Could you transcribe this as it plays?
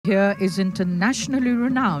here is internationally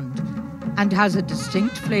renowned and has a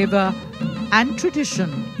distinct flavor and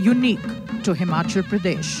tradition unique to Himachal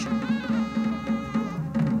Pradesh.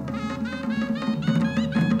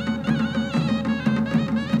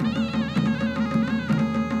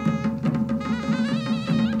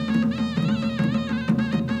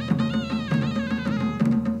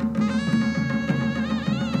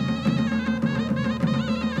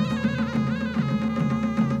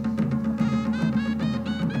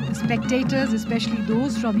 Spectators, especially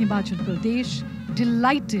those from Himachal Pradesh,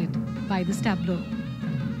 delighted by this tableau.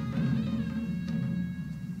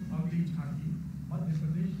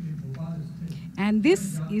 And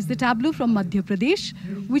this is the tableau from Madhya Pradesh,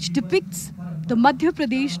 which depicts the Madhya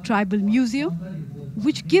Pradesh Tribal Museum,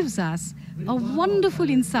 which gives us a wonderful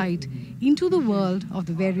insight into the world of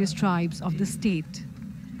the various tribes of the state.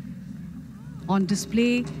 On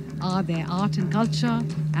display are their art and culture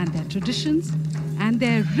and their traditions and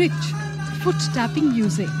their rich foot-tapping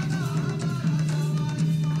music.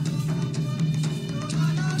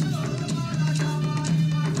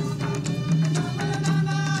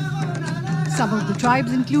 Some of the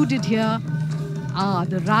tribes included here are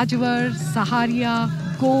the Rajvar, Saharia,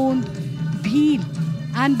 Gond, Bhil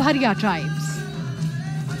and Bharia tribes.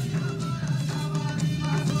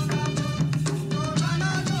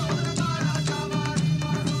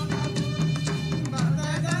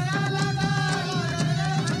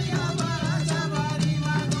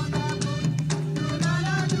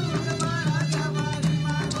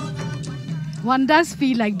 One does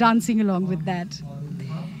feel like dancing along with that.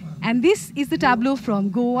 And this is the tableau from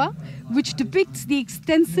Goa, which depicts the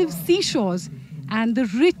extensive seashores and the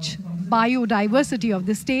rich biodiversity of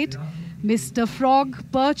the state. Mr. Frog,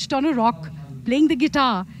 perched on a rock, playing the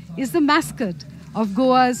guitar, is the mascot of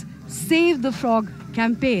Goa's Save the Frog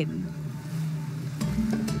campaign.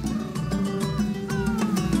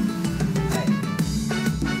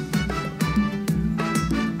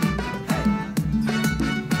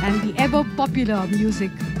 And the ever-popular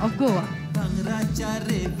music of Goa.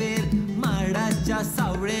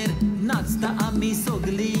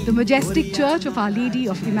 The majestic church of Our Lady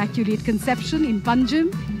of Immaculate Conception in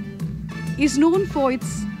Panjim is known for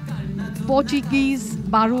its Portuguese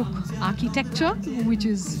Baroque architecture, which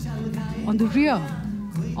is on the rear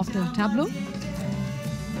of the tableau.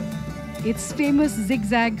 Its famous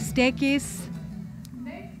zigzag staircase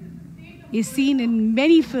is seen in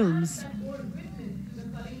many films.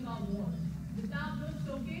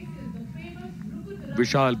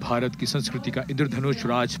 विशाल भारत की संस्कृति का इंद्रधनुष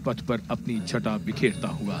राजपथ पर अपनी छटा बिखेरता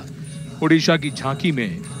हुआ ओडिशा की झांकी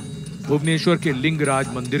में भुवनेश्वर के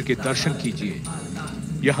लिंगराज मंदिर के दर्शन कीजिए।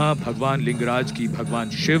 यहाँ भगवान लिंगराज की भगवान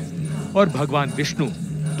शिव और भगवान विष्णु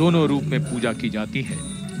दोनों रूप में पूजा की जाती है।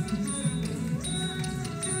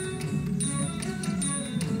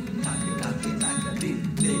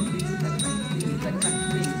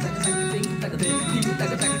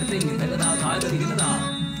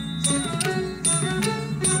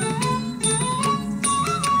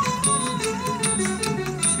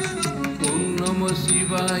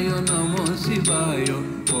 Namo Shivaya,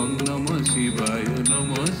 Om Namo Shivaya,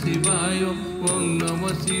 Namo Shivaya, Om Namo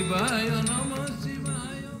Shivaya, Namo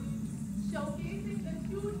Shivaya. Showcasing the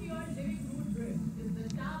cute your living root drift is the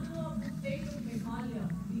tableau of the state of Meghalaya,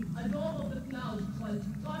 the adorn of the clouds called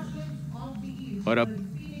Scotland of the East. और अब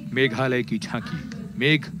मेघालय की झांकी,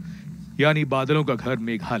 मेघ यानी बादलों का घर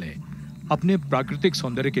मेघालय अपने प्राकृतिक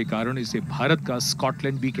सौंदर्य के कारण इसे भारत का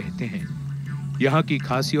स्कॉटलैंड भी कहते हैं। यहाँ की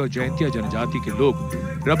खासी और जयंतिया जनजाति के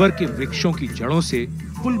लोग रबर के वृक्षों की जड़ों से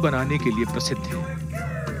पुल बनाने के लिए प्रसिद्ध हैं।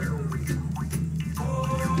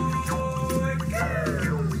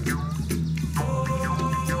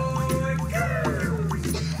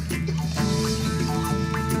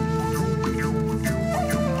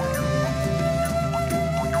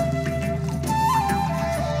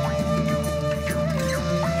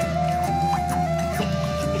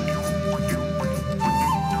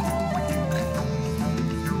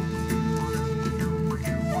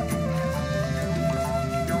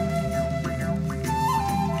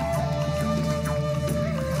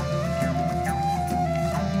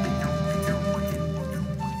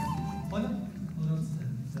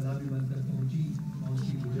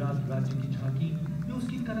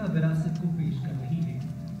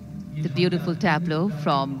 The beautiful tableau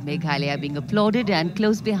from Meghalaya being applauded, and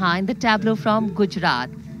close behind the tableau from Gujarat,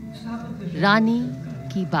 Rani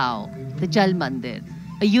Ki Bao, the Jal Mandir,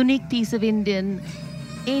 a unique piece of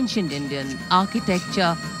ancient Indian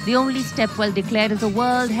architecture, the only stepwell declared as a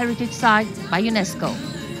World Heritage Site by UNESCO.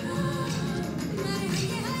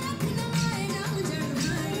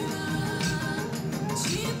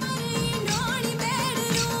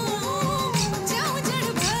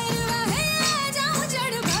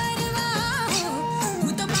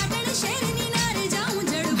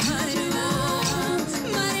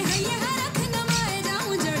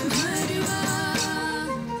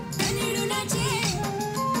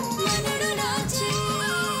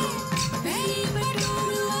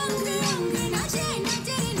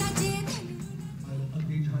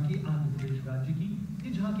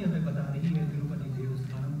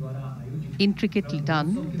 intricately done,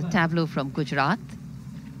 the tableau from Gujarat.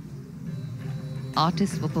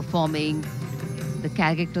 Artists were performing the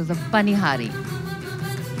characters of Panihari.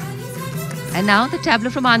 And now the tableau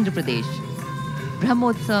from Andhra Pradesh.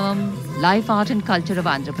 Brahmotsavam, life, art and culture of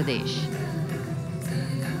Andhra Pradesh.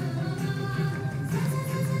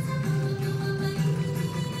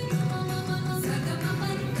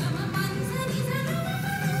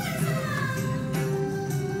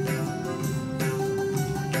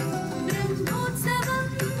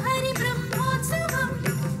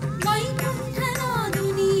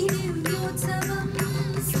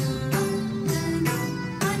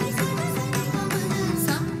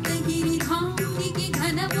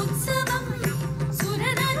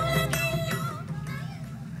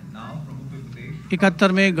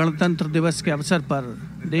 इकहत्तरवें गणतंत्र दिवस के अवसर पर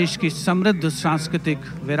देश की समृद्ध सांस्कृतिक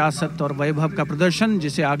विरासत और वैभव का प्रदर्शन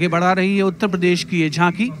जिसे आगे बढ़ा रही है उत्तर प्रदेश की ये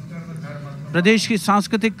झांकी, प्रदेश की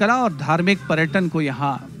सांस्कृतिक कला और धार्मिक पर्यटन को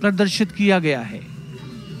यहाँ प्रदर्शित किया गया है।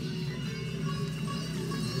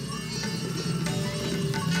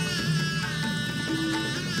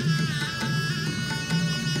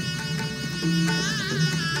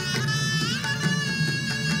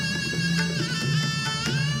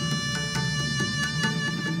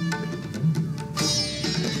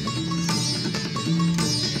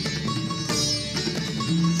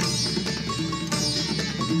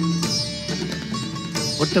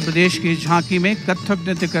 उत्तर प्रदेश की झांकी में कथक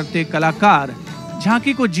नृत्य करते कलाकार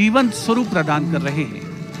झांकी को जीवंत स्वरूप प्रदान कर रहे हैं।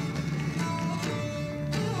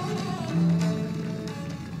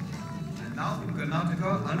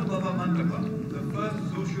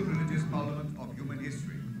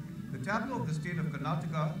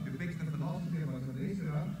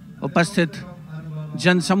 उपस्थित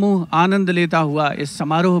जनसमूह आनंद लेता हुआ इस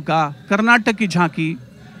समारोह का कर्नाटक की झांकी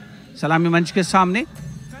सलामी मंच के सामने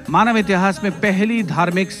मानव इतिहास में पहली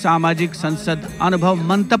धार्मिक सामाजिक संसद अनुभव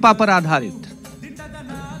मंतपा पर आधारित।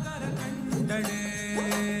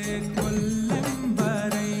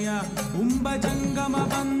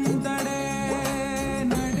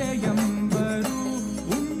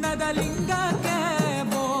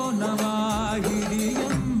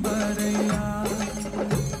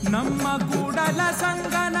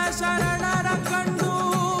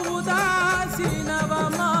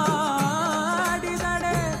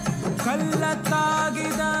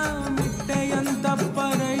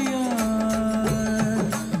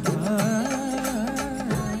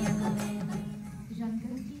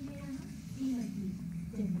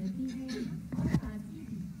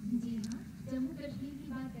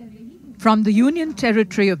 From the Union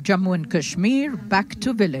Territory of Jammu and Kashmir back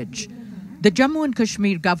to village, the Jammu and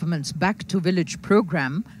Kashmir government's Back to Village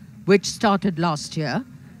program, which started last year,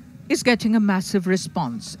 is getting a massive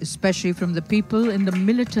response, especially from the people in the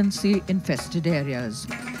militancy-infested areas.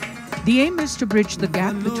 The aim is to bridge the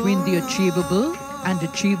gap between the achievable and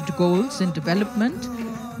achieved goals in development,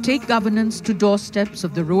 take governance to doorsteps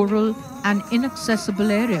of the rural and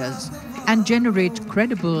inaccessible areas, and generate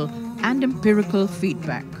credible and empirical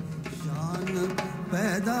feedback.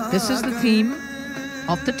 This is the theme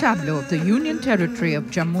of the tableau of the Union Territory of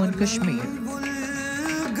Jammu and Kashmir.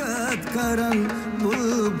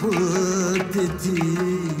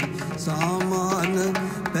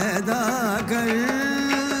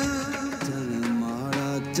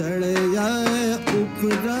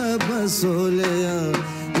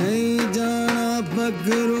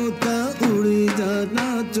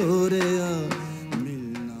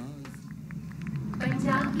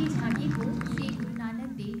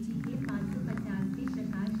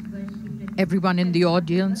 Everyone in the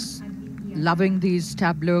audience loving these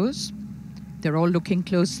tableaus. They're all looking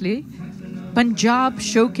closely. Punjab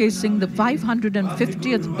showcasing the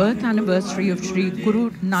 550th birth anniversary of Sri Guru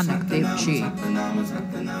Nanak Dev Ji.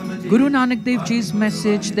 Guru Nanak Dev Ji's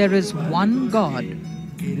message, there is one God,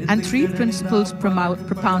 and three principles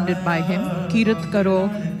propounded by him: Kirat Karo,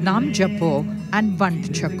 Naam Japo, and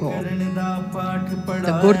Vand Chako.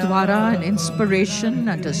 The Gurdwara, an inspiration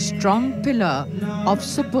and a strong pillar of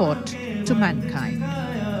support to mankind.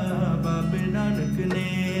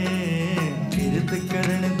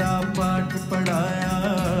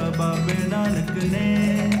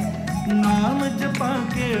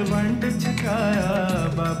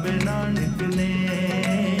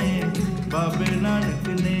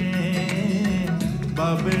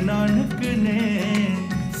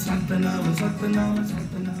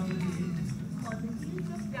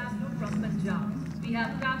 From Punjab, we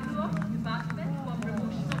have tableau of Department for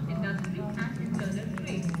Promotion of Industry and Internal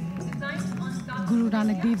Trade, designed on Guru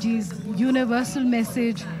Nanak Dev Ji's universal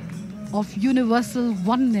message of universal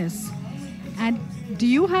oneness and Do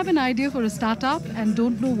you have an idea for a startup and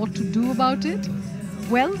don't know what to do about it?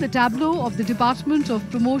 Well, the tableau of the Department of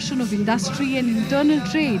Promotion of Industry and Internal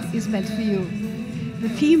Trade is meant for you. The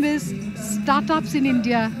theme is Startups in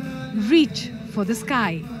India, Reach for the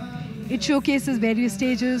Sky. It showcases various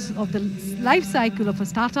stages of the life cycle of a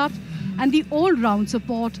startup and the all-round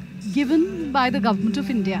support given by the Government of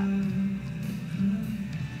India.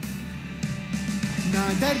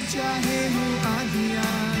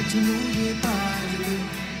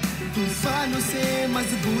 तूफानों से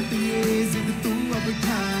मजबूत ये जिद तू अब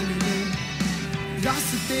ठान ले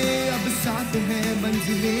रास्ते अब साथ हैं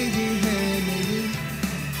मंजिलें ये है मेरे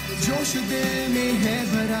जोश दिल में है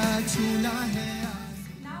भरा छूना है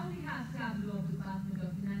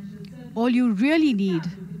All you really need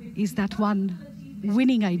is that one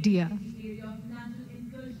winning idea.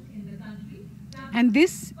 And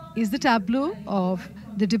this is the tableau of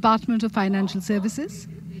the Department of Financial Services.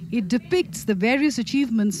 It depicts the various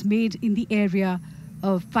achievements made in the area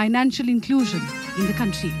of financial inclusion in the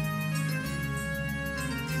country.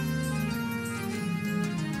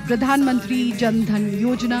 Pradhan Mantri Jan Dhan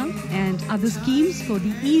Yojana and other schemes for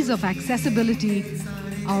the ease of accessibility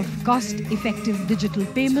of cost-effective digital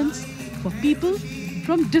payments for people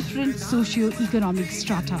from different socio-economic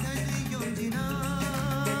strata.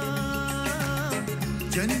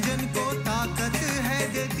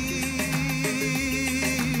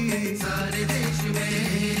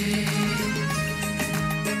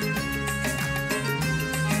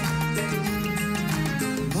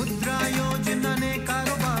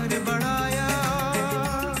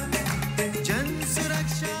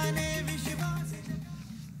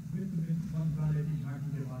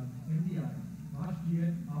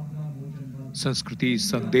 संस्कृति,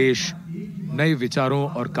 संदेश, नए विचारों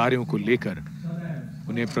और कार्यों को लेकर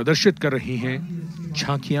उन्हें प्रदर्शित कर रही हैं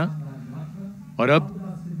झांकियां। और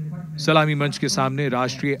अब सलामी मंच के सामने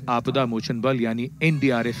राष्ट्रीय आपदा मोचन बल यानी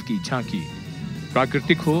एनडीआरएफ की झांकी।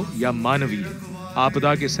 प्राकृतिक हो या मानवीय,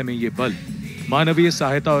 आपदा के समय ये बल मानवीय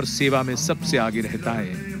सहायता और सेवा में सबसे आगे रहता है।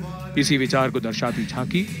 इसी विचार को दर्शाती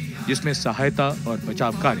झांकी जिसमें सहायता और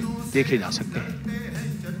बचाव कार्य देखे जा सकते हैं।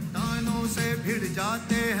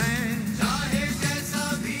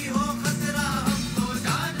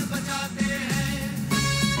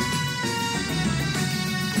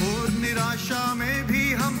 निराशा में भी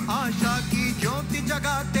हम आशा की ज्योति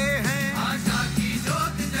जगाते हैं, आशा की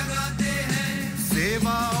ज्योति जगाते हैं।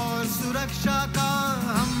 सेवा और सुरक्षा का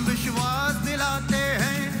हम विश्वास दिलाते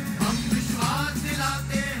हैं, हम विश्वास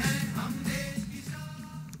दिलाते हैं। हम देश की शान।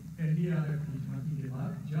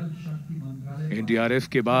 एनडीआरएफ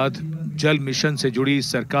के बाद जल मिशन से जुड़ी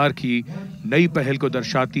सरकार की नई पहल को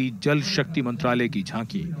दर्शाती जल शक्ति मंत्रालय की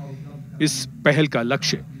झांकी। इस पहल का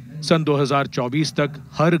लक्ष्य सन 2024 तक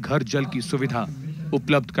हर घर जल की सुविधा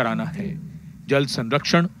उपलब्ध कराना है। जल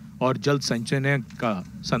संरक्षण और जल संचयन का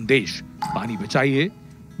संदेश, पानी बचाइए,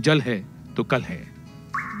 जल है तो कल है।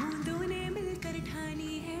 बूंदों ने मिलकर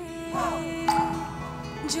ठानी है,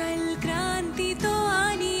 जल क्रांति तो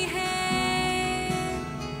आनी है।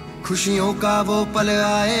 खुशियों का वो पल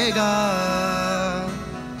आएगा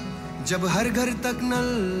जब हर घर तक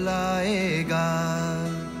नल आएगा।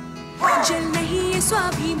 जल नहीं ये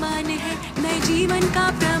स्वाभिमान है, नए जीवन का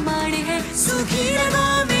प्रमाण है। सूखी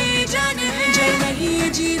रगों में जान है, जल नहीं ये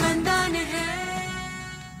जीवन दान है।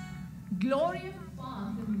 Glorious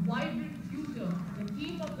past and vibrant future, the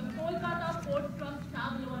theme of the Kolkata Port Trust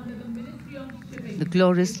tableau under the Ministry of Shipping. The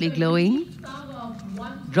gloriously glowing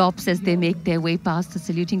drops as they make their way past the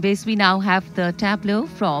saluting base. We now have the tableau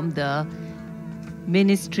from the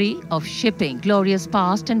Ministry of Shipping, glorious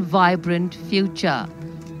past and vibrant future.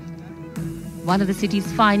 One of the city's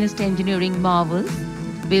finest engineering marvels,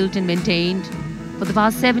 built and maintained for the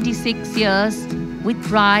past 76 years with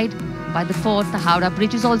pride by the fort. The Howrah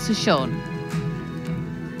Bridge is also shown.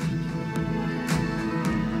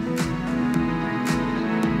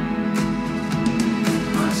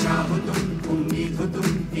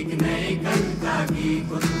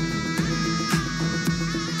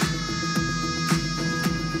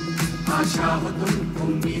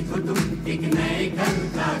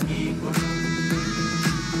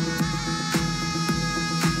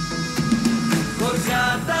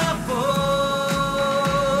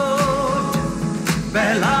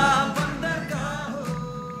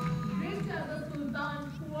 Rich as a sultan,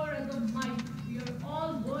 poor as a mite, we are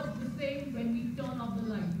all worth the same when we turn off the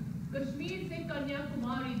light. Kashmir se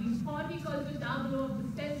Kanyakumari, the horticulture tableau of the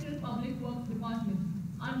Central Public Works Department,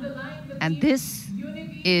 underlying the And theme this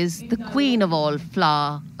unity is in the queen of all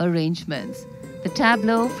flower arrangements. The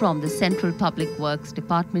tableau from the Central Public Works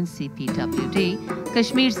Department CPWD,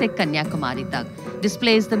 Kashmir se Kanyakumari tak,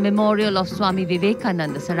 displays the memorial of Swami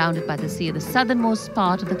Vivekananda surrounded by the sea at the southernmost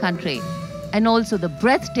part of the country, and also the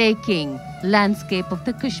breathtaking landscape of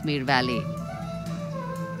the Kashmir Valley.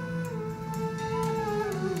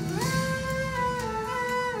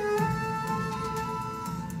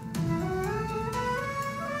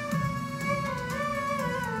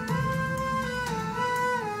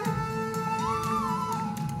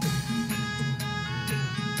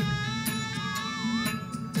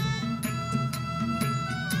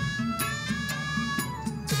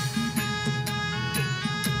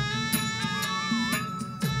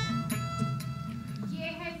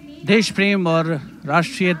 देश प्रेम और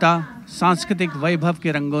राष्ट्रीयता, सांस्कृतिक वैभव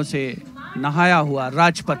के रंगों से नहाया हुआ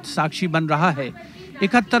राजपथ साक्षी बन रहा है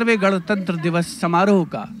 71वें गणतंत्र दिवस समारोह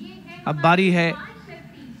का। अब बारी है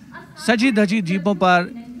सजी धजी जीपों पर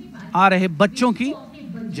आ रहे बच्चों की,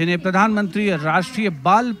 जिन्हें प्रधानमंत्री राष्ट्रीय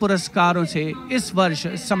बाल पुरस्कारों से इस वर्ष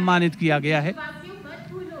सम्मानित किया गया है।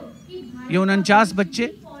 ये 49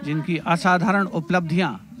 बच्चे जिनकी असाधारण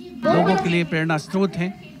उपलब्धियां लोगों के लिए प्रेरणा स्रोत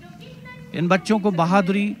हैं। इन बच्चों को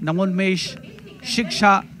बहादुरी, नवोन्मेष,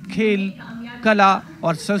 शिक्षा, खेल, कला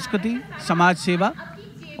और संस्कृति, समाज सेवा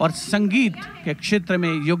और संगीत के क्षेत्र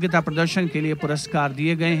में योग्यता प्रदर्शन के लिए पुरस्कार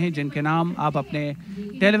दिए गए हैं, जिनके नाम आप अपने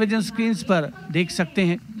टेलीविजन स्क्रीन्स पर देख सकते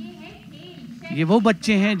हैं। ये वो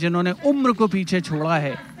बच्चे हैं जिन्होंने उम्र को पीछे छोड़ा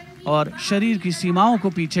है और शरीर की सीमाओं को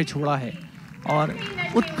पीछे छोड़ा है और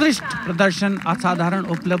उत्कृष्ट प्रदर्शन, असाधारण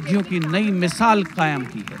उपलब्धियों की नई मिसाल कायम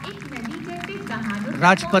की है।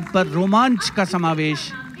 राजपथ पर रोमांच का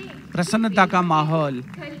समावेश, प्रसन्नता का माहौल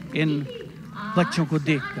इन बच्चों को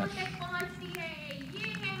देखकर।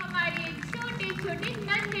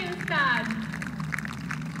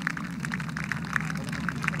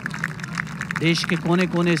 देश के कोने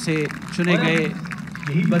कोने से चुने गए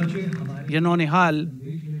ये नौनिहाल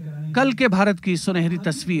कल के भारत की सुनहरी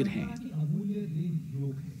तस्वीर हैं।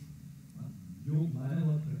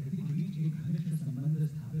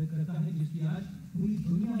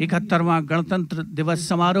 71वां गणतंत्र दिवस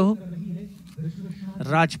समारोह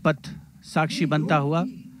राजपथ साक्षी बनता हुआ,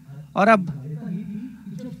 और अब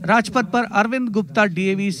राजपथ पर Arvind Gupta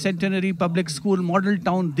DAV centenary public school model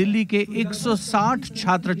town Delhi के 160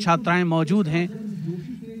 छात्र छात्राएं मौजूद हैं।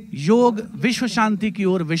 योग विश्व शांति की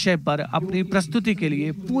ओर विषय पर अपनी प्रस्तुति के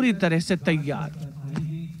लिए पूरी तरह से तैयार।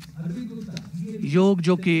 योग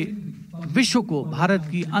जो कि विश्व को भारत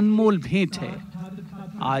की अनमोल भेंट है,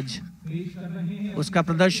 आज उसका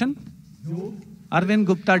प्रदर्शन Arvind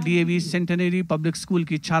Gupta DAV centenary public school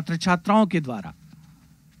की छात्र छात्राओं के द्वारा।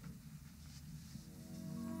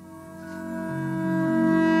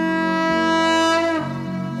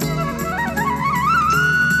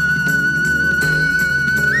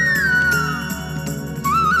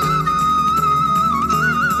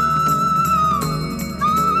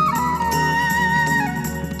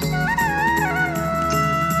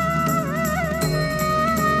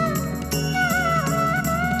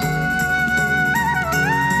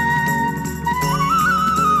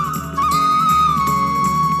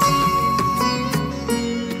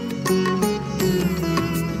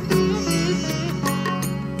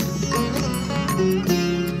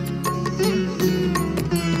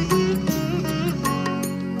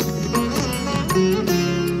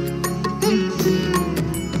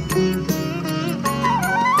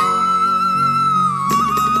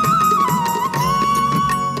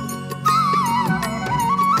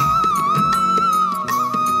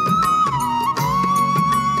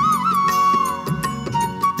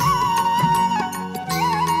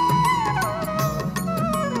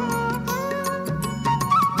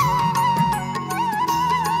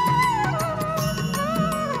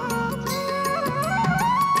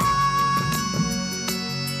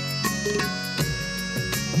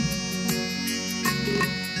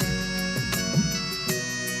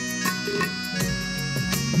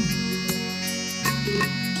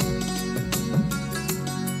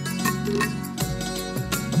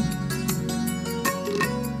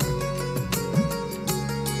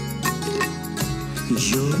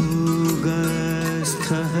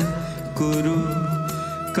 योगस्थः कुरु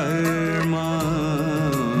कर्माणि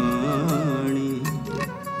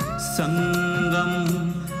संगं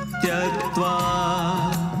त्यक्त्वा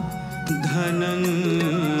धनञ्जय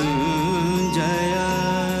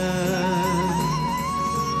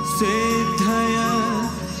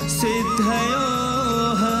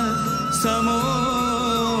सिद्धयोः समो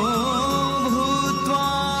भूत्वा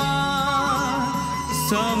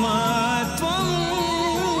समत्वं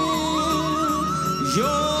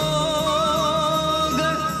योग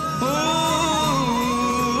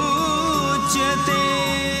उच्यते।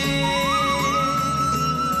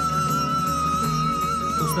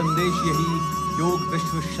 योग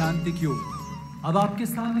विश्व शांति की ओर। अब आपके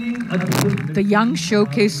सामने the young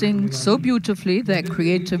showcasing so beautifully their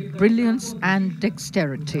creative brilliance and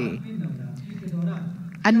dexterity.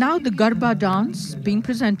 And now the Garba dance being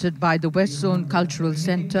presented by the West Zone Cultural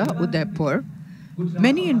Centre, Udaipur.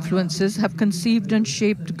 Many influences have conceived and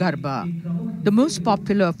shaped Garba, the most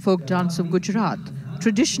popular folk dance of Gujarat,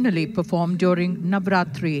 traditionally performed during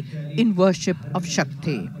Navratri in worship of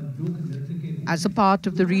Shakti. As a part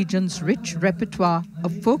of the region's rich repertoire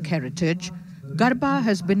of folk heritage, Garba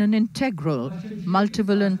has been an integral,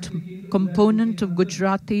 multivalent component of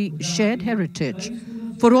Gujarati shared heritage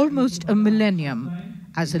for almost a millennium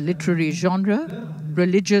as a literary genre,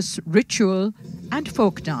 religious ritual, and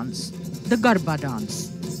folk dance, the Garba dance.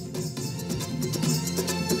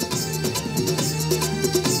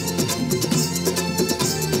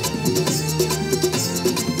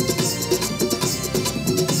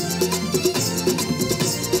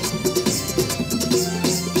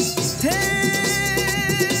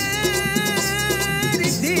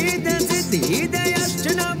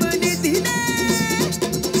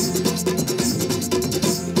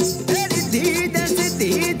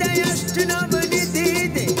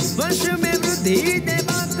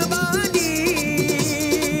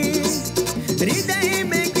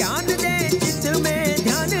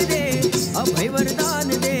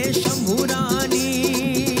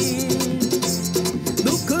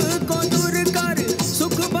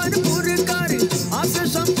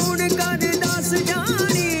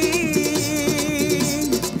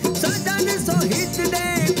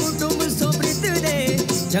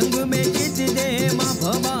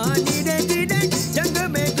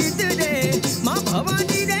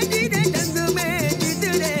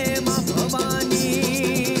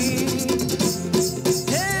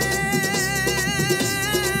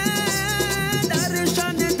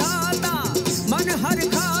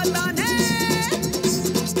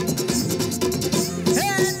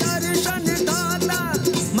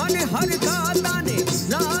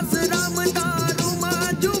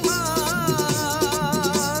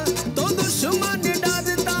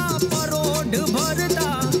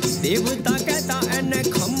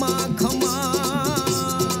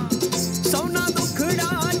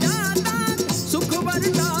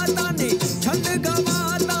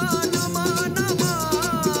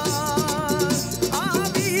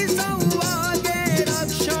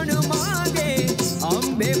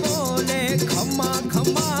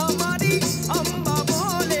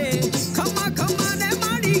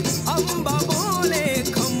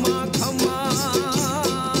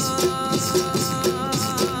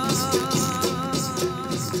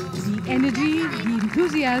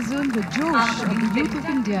 The josh of the youth of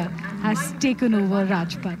India has taken over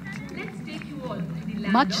Rajpath,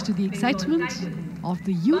 much to the excitement of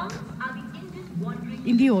the youth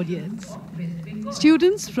in the audience.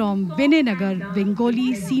 Students from Vinayanagar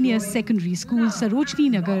Bengali Senior Secondary School,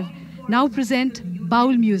 Sarojini Nagar, now present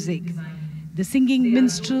Baul music. The singing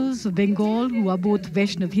minstrels of Bengal, who are both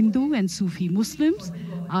Vaishnav Hindu and Sufi Muslims,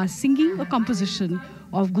 are singing a composition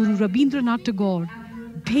of Guru Rabindranath Tagore,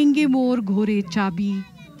 Bhenge Mor Ghore Chabi,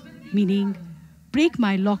 meaning, break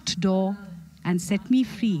my locked door and set me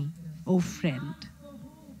free, O friend.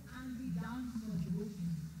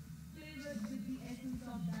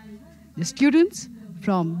 The students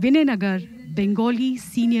from Vinayanagar Bengali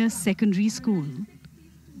Senior Secondary School.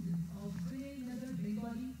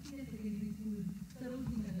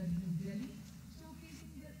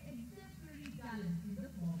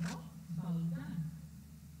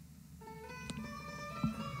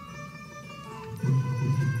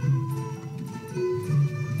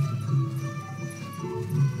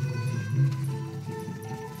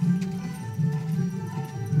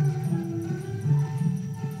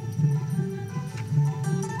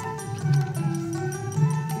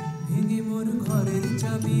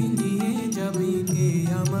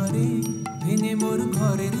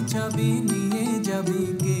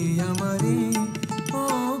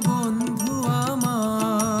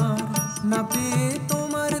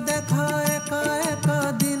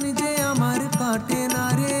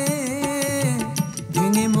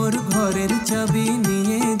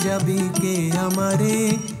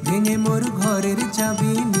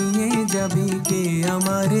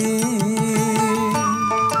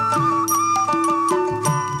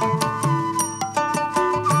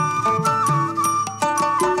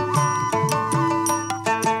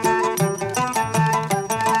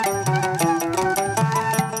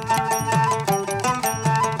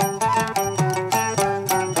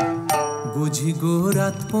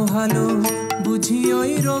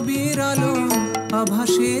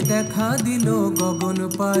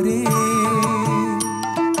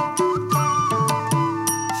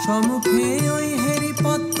 সম্মুখে ওই হেরি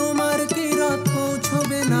পথ তোমার কি রথ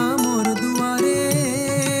পৌঁছবে না মোর দুয়ারে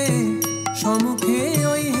সম্মুখে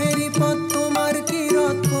ওই হেরি পথ তোমার কি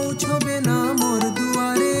রথ পৌঁছবে না মোর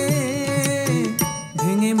দুয়ারে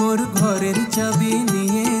ভেঙে মোর ঘরের চাবি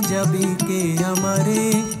নিয়ে যাবি কে আমারে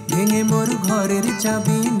ভেঙে মোর ঘরের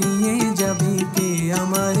চাবি নিয়ে যাবি কে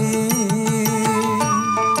আমারে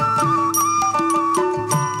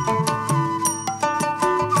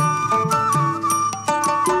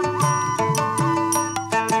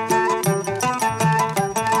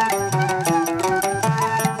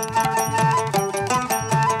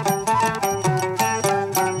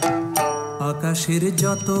আকাশের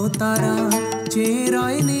যত তারা চেয়ে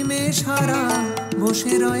রয় নিমেষ হারা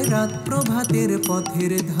বসে রয় রাত প্রভাতের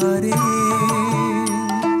পথের ধারে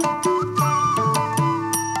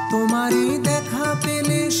তোমারই দেখা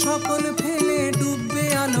পেলে সকল ফেলে ডুববে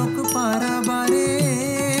আলোক পারাবারে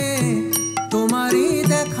তোমারই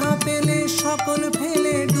দেখা পেলে সকল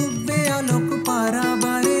ফেলে ডুববে আলোক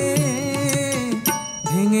পারাবারে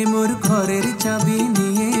ভেঙে মোর ঘরের চাবি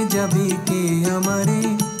নিয়ে যাবি কে আমারে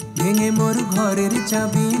ভেঙে মোর ঘরের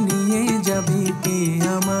চাবি নিয়ে যাবি কে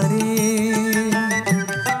আমারে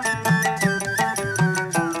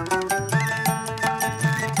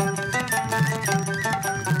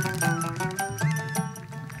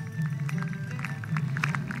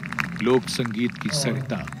लोक संगीत की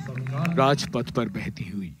सरिता राजपथ पर बहती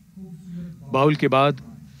हुई। बाउल के बाद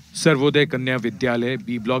सर्वोदय कन्या विद्यालय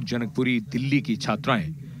बी ब्लॉक जनकपुरी दिल्ली की छात्राएं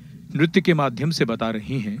नृत्य के माध्यम से बता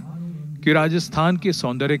रही हैं कि राजस्थान के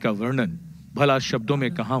सौंदर्य का वर्णन भला शब्दों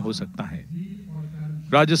में कहां हो सकता है।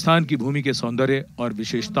 राजस्थान की भूमि के सौंदर्य और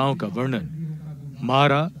विशेषताओं का वर्णन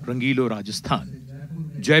मारा रंगीलो राजस्थान।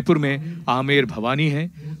 जयपुर में आमेर भवानी है,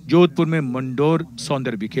 जोधपुर में मंडोर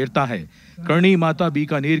सौंदर्य बिखेरता है, कर्णी माता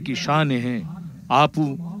बीकानेर की शान है,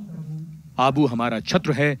 आबू हमारा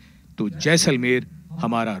छत्र है तो जैसलमेर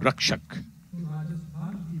हमारा रक्षक।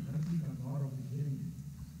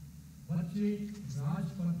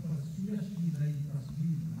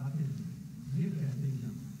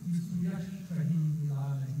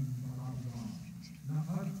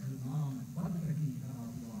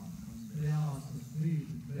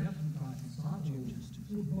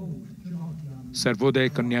 सर्वोदय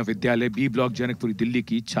कन्या विद्यालय बी ब्लॉक जनकपुरी दिल्ली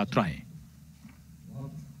की छात्राएं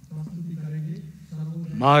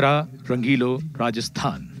मारा रंगीलो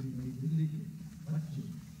राजस्थान।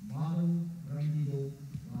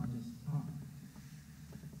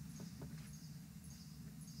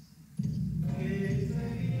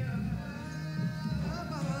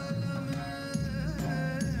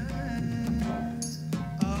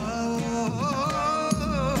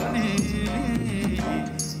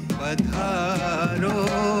 पधारो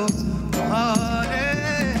हमारे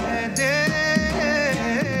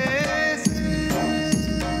देश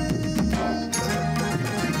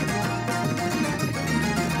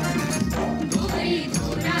गोरी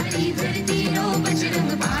धोरारी धरती रो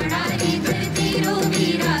बजरंग बाड़ारी धरती रो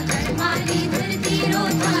वीरा धर्मारी धरती रो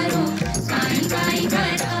थारो साईं साईं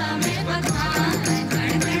करा मैं भगवान कण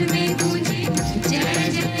कण में गूंजे जय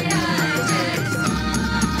जय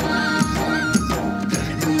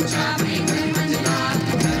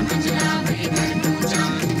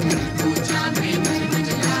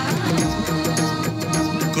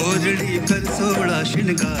कोरड़ी कर सोड़ा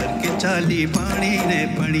श्रृंगार के चाली पानी ने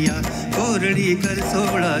पणिया कोरड़ी कर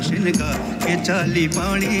सोड़ा श्रृंगार के चाली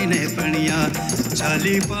पानी ने पणिया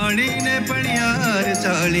चाली पानी ने पणिया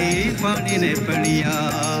चाली पानी ने पणिया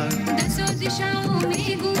दसों दिशाओं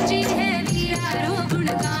में गूंजी है वीरारो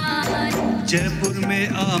गुणगान जयपुर में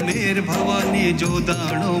आमेर भवानी जो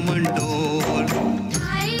दानो मंडोर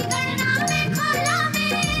थारी गणना में खोला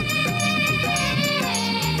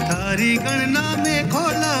थारी गणना में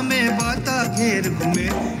खोला में बाता घेर घूमे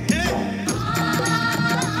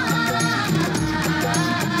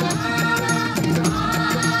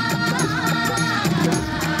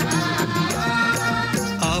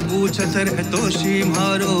आबू छतर है तोशी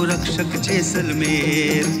मारो रक्षक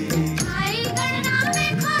जैसलमेर थारी गणना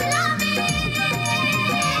में खोला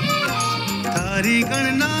थारी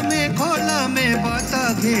गणना में खोला में बाता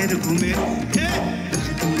घेर घूमे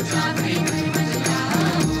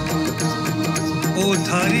ओ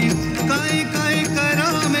थारी काई काई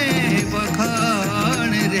करा में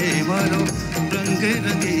बखान रे मारो रंग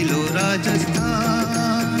रंगीलो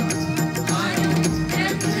राजस्थान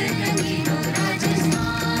रंग रंगीलो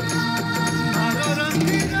राजस्थान मारो रंग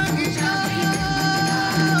रंगीलो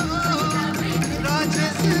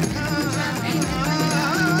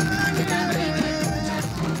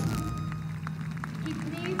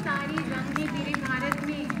कितने सारे रंग हैं मेरे भारत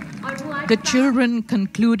में और वो आज The children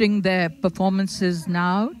concluding their performances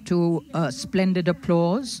now to splendid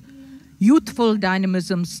applause. Youthful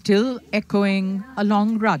dynamism still echoing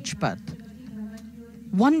along Rajpath.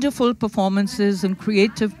 Wonderful performances and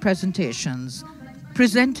creative presentations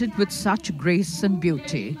presented with such grace and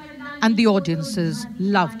beauty, and the audiences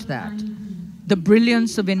loved that. The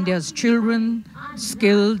brilliance of India's children,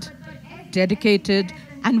 skilled, dedicated,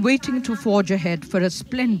 and waiting to forge ahead for a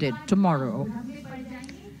splendid tomorrow.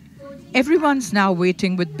 Everyone's now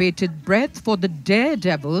waiting with bated breath for the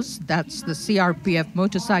Daredevils, that's the CRPF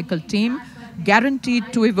motorcycle team,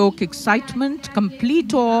 guaranteed to evoke excitement,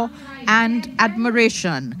 complete awe, and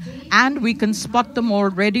admiration. And we can spot them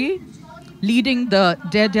already. Leading the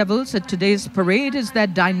Daredevils at today's parade is their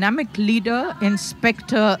dynamic leader,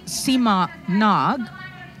 Inspector Seema Nag.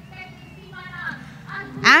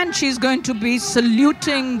 And she's going to be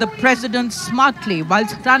saluting the president smartly while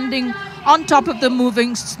standing on top of the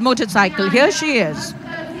moving motorcycle. Here she is.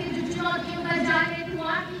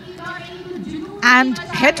 And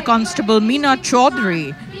Head Constable Meena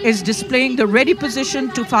Chaudhary is displaying the ready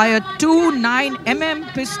position to fire 2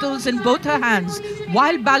 9mm pistols in both her hands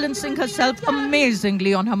while balancing herself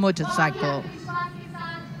amazingly on her motorcycle.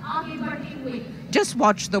 Just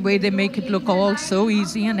watch the way they make it look all so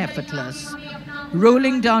easy and effortless.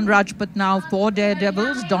 Rolling down Rajpath now, 4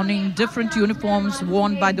 daredevils donning different uniforms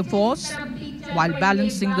worn by the force while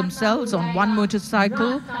balancing themselves on one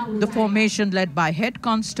motorcycle, the formation led by Head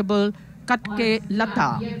Constable Katke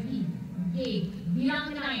Lata.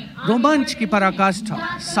 रोमांच की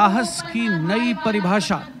पराकाष्ठा, साहस की नई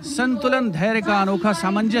परिभाषा, संतुलन, धैर्य का अनोखा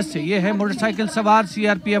सामंजस्य, ये है मोटरसाइकिल सवार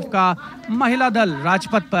सीआरपीएफ का महिला दल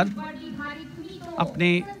राजपथ पर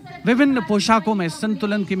अपने विभिन्न पोशाकों में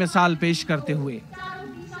संतुलन की मिसाल पेश करते हुए।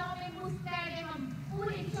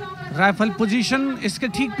 राइफल पोजीशन इसके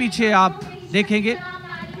ठीक पीछे आप देखेंगे।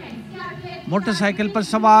 मोटरसाइकिल पर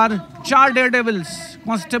सवार 4 डेयरडेविल्स,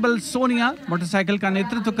 कांस्टेबल सोनिया मोटरसाइकिल का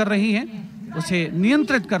नेतृत्व कर रही हैं, उसे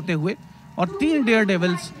नियंत्रित करते हुए, और 3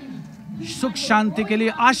 डेयरडेविल्स सुख शांति के लिए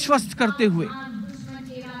आश्वस्त करते हुए।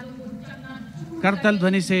 करतल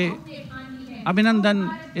ध्वनि से अभिनंदन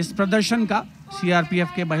इस प्रदर्शन का,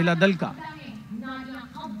 सीआरपीएफ के महिला दल का।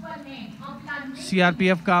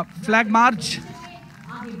 सीआरपीएफ का फ्लैग मार्च,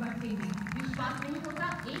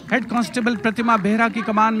 हेड कांस्टेबल प्रतिमा बेहरा की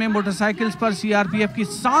कमान में मोटरसाइकिल्स पर सीआरपीएफ की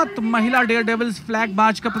 7 महिला डेयरडेविल्स फ्लैग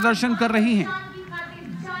मार्च का प्रदर्शन कर रही हैं।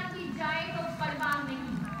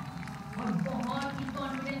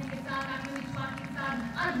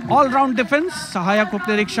 ऑलराउंड डिफेंस, सहायक उप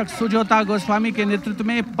निरीक्षक सुजोता गोस्वामी के नेतृत्व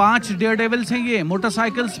में 5 डेयरडेविल्स हैं ये,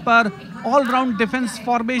 मोटरसाइकिल्स पर ऑलराउंड डिफेंस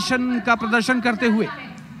फॉर्मेशन का प्रदर्शन करते हुए।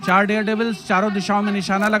 4 डेयरडेविल्स चारों दिशाओं में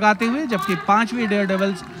निशाना लगाते हुए, जबकि 5वीं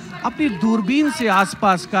डेयरडेविल्स अपनी दूरबीन से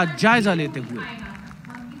आसपास का जायजा लेते हुए।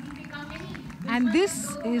 And this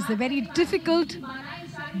is a very difficult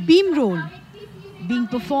beam roll being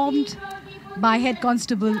performed by Head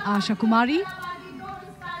Constable Asha Kumari.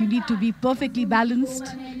 You need to be perfectly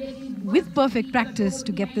balanced with perfect practice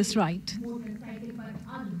to get this right.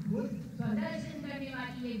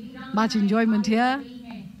 Much enjoyment here,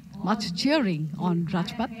 much cheering on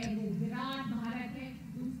Rajpath.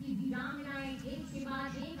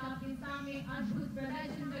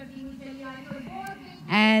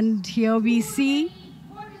 And here we see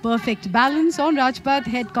perfect balance on Rajpath.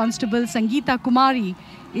 Head Constable Sangeeta Kumari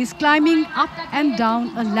is climbing up and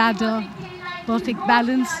down a ladder. Perfect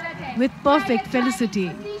balance with perfect felicity.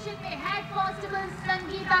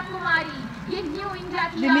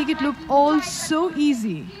 They make it look all so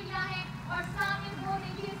easy.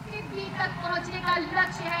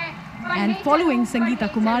 And following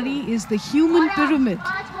Sangeeta Kumari is the human pyramid,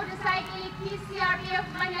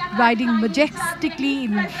 riding majestically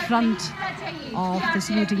in front of the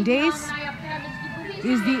saluting days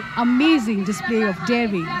is the amazing display of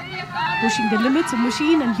daring. Pushing the limits of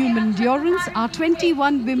machine and human endurance are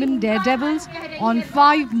 21 women daredevils on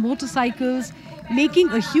 5 motorcycles, making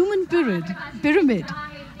a human pyramid.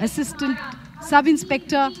 Assistant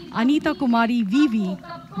Sub-Inspector Anita Kumari VV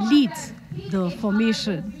leads the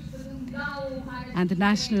formation. And the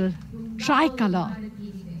national tricolour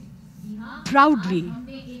proudly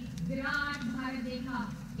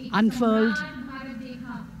unfurled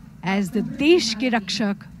as the Desh ke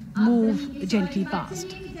Rakshak move gently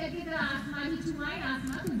past.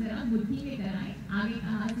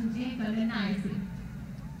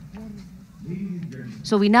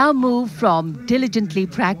 So we now move from diligently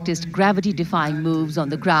practiced gravity-defying moves on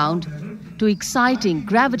the ground to exciting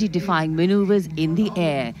gravity-defying maneuvers in the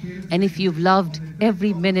air. And if you've loved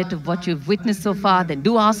every minute of what you've witnessed so far, then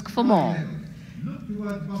do ask for more.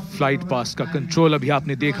 Flight पास का control अभी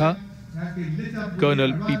आपने देखा,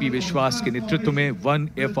 colonel PP विश्वास के नेतृत्व में 1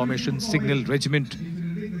 air formation signal regiment,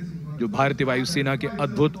 जो भारतीय वायुसेना के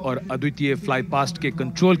अद्भुत और अद्वितीय फ्लाई पास्ट के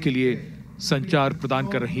कंट्रोल के लिए संचार प्रदान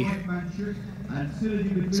कर रही है।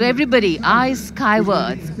 So everybody, eyes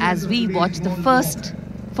skywards as we watch the first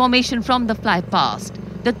formation from the fly past.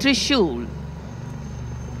 The Trishul,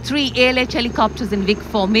 3 ALH helicopters in Vic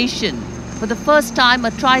formation. For the first time,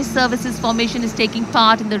 a tri-services formation is taking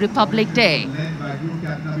part in the Republic Day.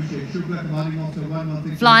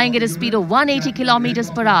 Flying at a speed of 180 kilometers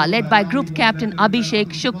per hour, led by Group Captain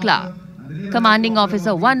Abhishek Shukla, Commanding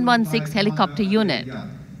Officer 116 Helicopter Unit.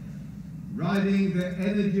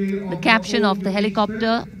 The captain of the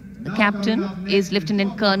helicopter, the captain, is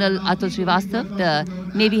Lieutenant Colonel Atul Srivastav. The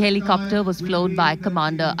Navy helicopter was flown by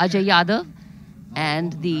Commander Ajay Yadav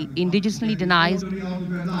and the indigenously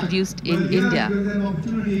produced in India.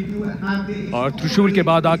 और त्रिशूल के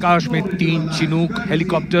बाद आकाश में 3 Chinook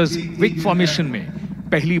helicopters Wick formation में।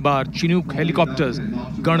 पहली बार Chinook helicopters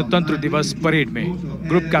गणतंत्र दिवस parade में।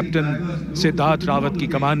 ग्रुप कैप्टन सिद्धार्थ रावत की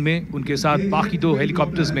कमान में, उनके साथ बाकी 2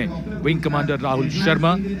 हेलीकॉप्टर्स में विंग कमांडर राहुल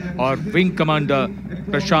शर्मा और विंग कमांडर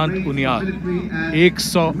प्रशांत उनियाल।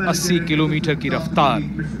 180 किलोमीटर की रफ्तार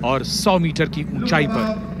और 100 मीटर की ऊंचाई पर।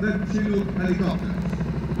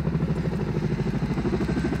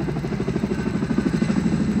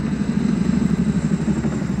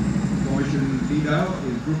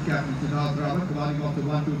 Is Group Captain Siddharth Rawat, commanding of the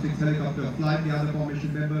 126 helicopter flight. The other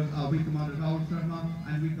formation members are Wing Commander Rahul Sharma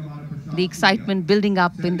and Wing Commander Prashant. The excitement building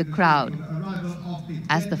up in the crowd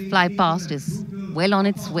as the fly past is well on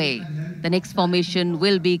its way. The next formation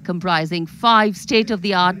will be comprising 5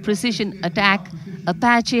 state-of-the-art precision attack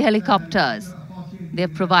Apache helicopters. They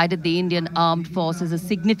have provided the Indian armed forces a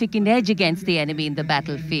significant edge against the enemy in the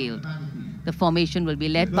battlefield. The formation will be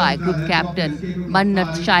led by Group Captain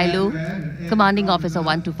Mannat Shailu, Commanding Officer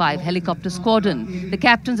 125 Helicopter Squadron. The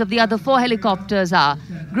captains of the other 4 helicopters are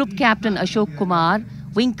Group Captain Ashok Kumar,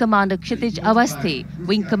 Wing Commander Kshitij Awasthi,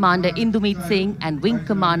 Wing Commander Indumeet Singh and Wing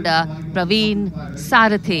Commander Praveen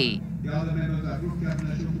Sarathi.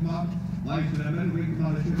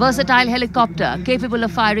 Versatile helicopter capable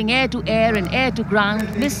of firing air-to-air and air-to-ground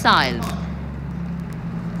missiles.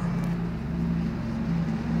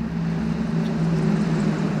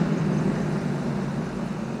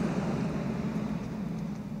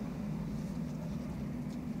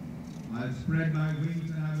 Spread my wings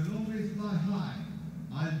and I will always fly high.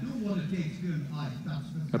 I do what it takes till I touch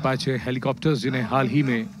the sky. Apache helicopters जिन्हें हाल ही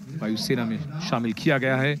में वायुसेना में शामिल किया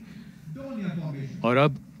गया है, और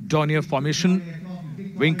अब Dornier formation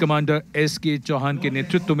wing commander SK. Chauhan के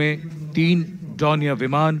नेतृत्व में 3 डॉनियर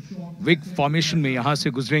विमान विग फॉर्मेशन में यहां से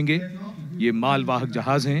गुजरेंगे। ये मालवाहक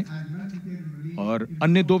जहाज हैं और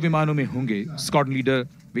अन्य 2 विमानों में होंगे स्क्वाड्रन लीडर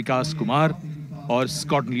विकास कुमार और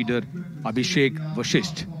स्क्वाड्रन लीडर अभिषेक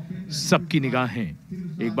वशिष्ठ। सबकी निगाहें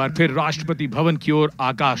एक बार फिर राष्ट्रपति भवन की ओर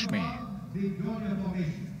आकाश में।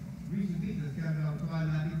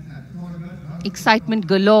 Excitement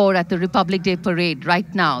galore at the Republic Day parade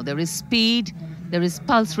right now. There is speed, there is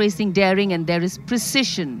pulse racing daring, and there is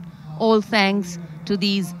precision, all thanks to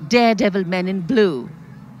these daredevil men in blue.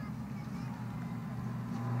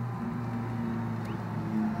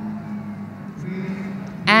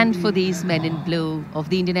 And for these men in blue of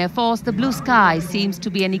the Indian Air Force, the blue sky seems to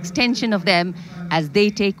be an extension of them as they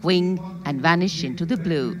take wing and vanish into the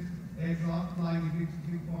blue.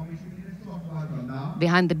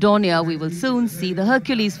 Behind the Dornier, we will soon see the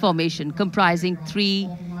Hercules formation comprising 3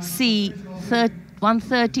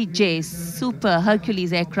 C-130J Super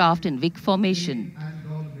Hercules aircraft in Vic formation.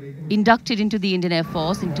 Inducted into the Indian Air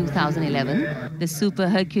Force in 2011, the Super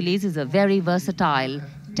Hercules is a very versatile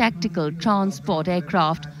tactical transport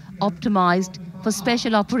aircraft optimized for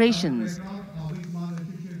special operations.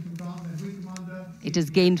 It has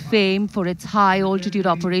gained fame for its high-altitude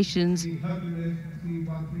operations.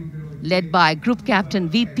 Led by Group Captain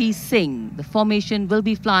V.P. Singh, the formation will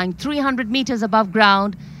be flying 300 meters above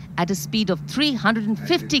ground at a speed of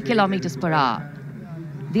 350 kilometers per hour.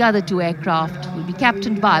 The other 2 aircraft will be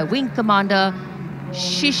captained by Wing Commander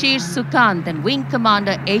Shishir Sukant and Wing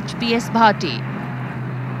Commander H.P.S. Bhati.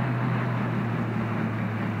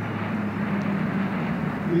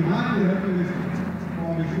 Behind the Hercules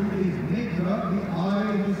formation is Netra, the eye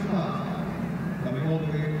of the star. Coming all the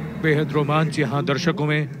way. बेहद रोमांच यहाँ दर्शकों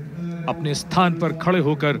में अपने स्थान पर खड़े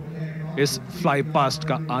होकर इस फ्लाई पास्ट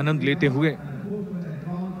का आनंद लेते हुए,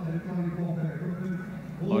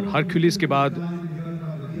 और हरक्यूलिस के बाद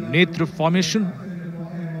नेत्र फॉर्मेशन।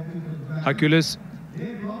 हरक्यूलिस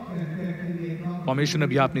फॉर्मेशन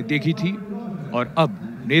अभी आपने देखी थी, और अब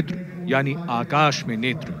नेत्र यानी आकाश में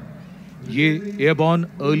नेत्र। ये airborne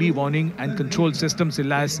early warning and control system से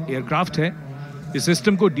लैस एयरक्राफ्ट है। इस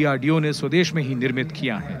सिस्टम को डीआरडीओ ने स्वदेश में ही निर्मित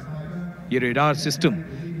किया है। ये रेडार सिस्टम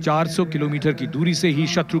 400 किलोमीटर की दूरी से ही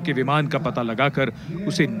शत्रु के विमान का पता लगाकर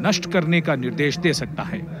उसे नष्ट करने का निर्देश दे सकता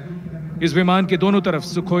है। इस विमान के दोनों तरफ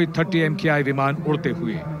सुखोई 30 MKI विमान उड़ते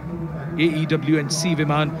हुए AEW&C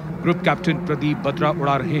विमान ग्रुप कैप्टन प्रदीप बत्रा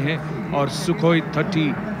उड़ा रहे हैं और सुखोई 30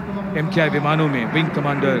 MKI विमानों में विंग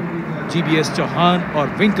कमांडर GBS चौहान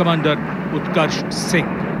और wing commander Utkarsh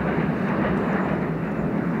Singh.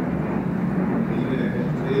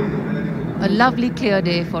 A lovely clear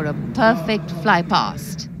day for a perfect fly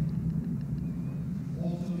past.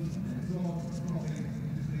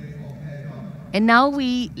 And now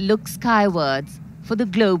we look skywards for the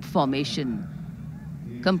globe formation,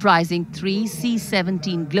 comprising 3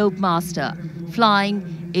 C-17 Globemaster flying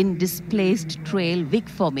in displaced trail wing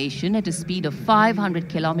formation at a speed of 500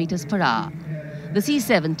 kilometers per hour. The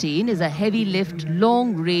C-17 is a heavy-lift,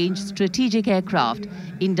 long-range strategic aircraft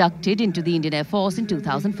inducted into the Indian Air Force in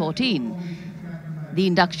 2014. The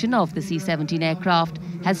induction of the C-17 aircraft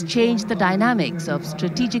has changed the dynamics of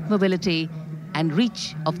strategic mobility and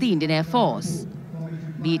reach of the Indian Air Force.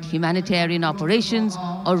 Be it humanitarian operations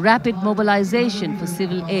or rapid mobilization for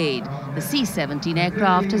civil aid, the C-17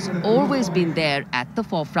 aircraft has always been there at the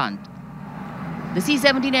forefront. The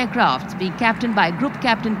C-17 aircraft being captained by Group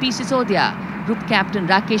Captain P. Sisodia, Group Captain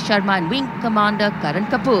Rakesh Sharma and Wing Commander Karan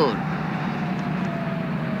Kapoor.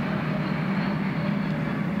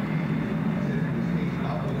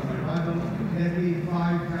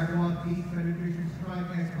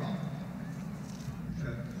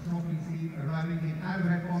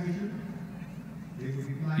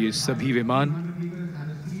 ये सभी विमान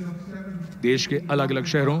देश के अलग-अलग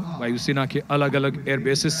शहरों, वायुसेना के अलग-अलग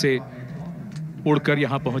एयरबेसेस से उड़कर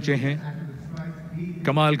यहां पहुंचे हैं।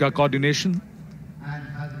 कमाल का कोऑर्डिनेशन।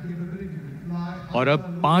 और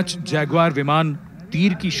अब 5 जैगवार विमान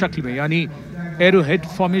तीर की शक्ल में यानी एरोहेड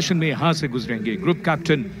फॉर्मेशन में यहां से गुजरेंगे ग्रुप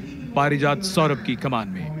कैप्टन पारिजात सौरभ की कमान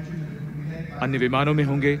में। अन्य विमानों में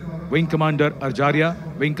होंगे wing commander अर्जारिया,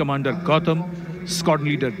 wing commander Gautam, squadron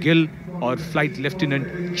leader Gill और फ्लाइट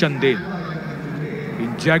लेफ्टिनेंट चंदेल।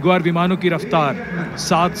 इन जैगवार विमानों की रफ्तार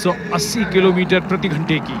 780 किलोमीटर प्रति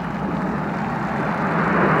घंटे की।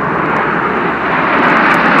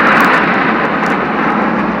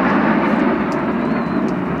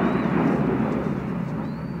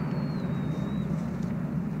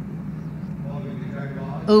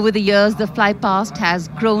 Over the years, the fly past has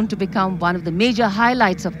grown to become one of the major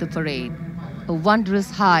highlights of the parade, a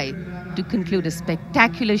wondrous high to conclude a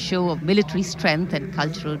spectacular show of military strength and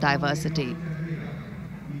cultural diversity.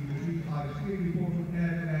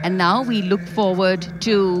 And now we look forward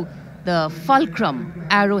to the fulcrum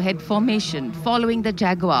arrowhead formation following the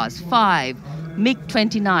Jaguars 5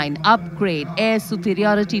 MiG-29 upgrade air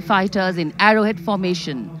superiority fighters in arrowhead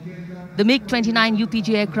formation. The MiG-29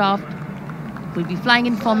 UPG aircraft will be flying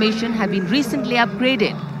in formation have been recently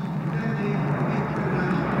upgraded.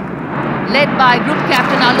 Led by Group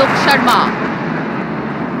Captain Alok Sharma.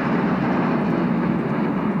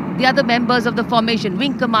 The other members of the formation,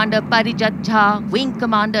 Wing Commander Parijat Jha, Wing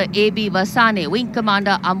Commander A.B. Vasane, Wing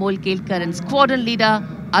Commander Amol Kelkar and Squadron Leader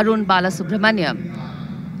Arun Balasubramaniam.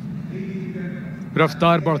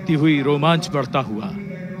 रफ्तार बढ़ती हुई, रोमांच बढ़ता हुआ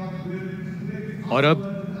और अब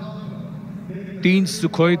 3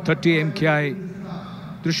 Sukhoi 30 MKI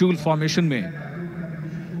त्रिशूल formation में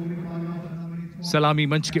सलामी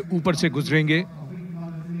मंच के ऊपर से गुजरेंगे।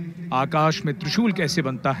 आकाश में त्रिशूल कैसे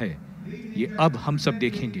बनता है ये अब हम सब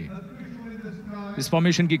देखेंगे। इस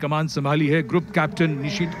फॉर्मेशन की कमान संभाली है ग्रुप कैप्टन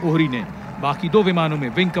निशित ओहरी ने। बाकी 2 विमानों में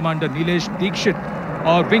विंग कमांडर नीलेश दीक्षित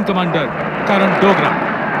और wing commander Karan Dogra.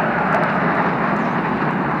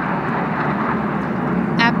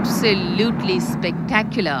 Absolutely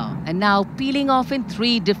spectacular. And now peeling off in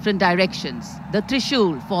 3 different directions. The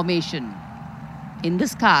Trishul formation in the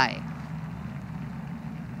sky.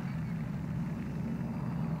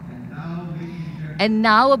 And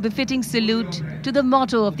now a befitting salute to the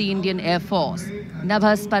motto of the Indian Air Force.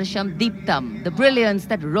 Nabhasparsham Deeptam, the brilliance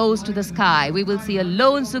that rose to the sky. We will see a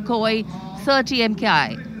lone Sukhoi 30 MKI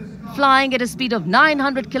flying at a speed of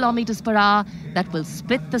 900 kilometers per hour that will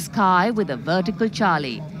split the sky with a vertical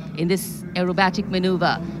Charlie. In this aerobatic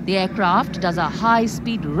maneuver, the aircraft does a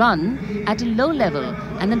high-speed run at a low level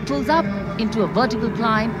and then pulls up into a vertical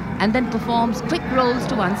climb and then performs quick rolls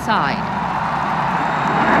to one side.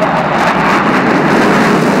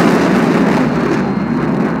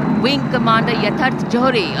 Wing Commander Yatharth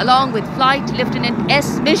Johri along with Flight Lieutenant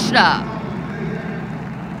S. Mishra.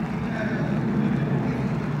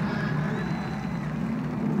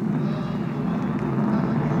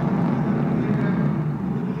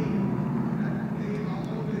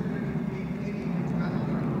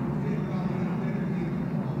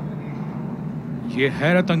 ये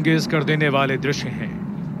हैरत अंगेज कर देने वाले दृश्य हैं।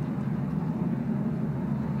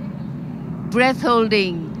 Breath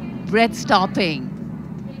holding, breath stopping,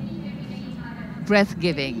 breath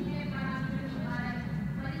giving.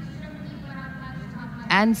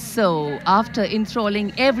 And so, after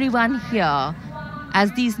enthralling everyone here,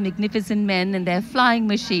 as these magnificent men and their flying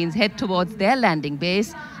machines head towards their landing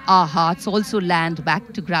base, our hearts also land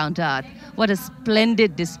back to ground earth. What a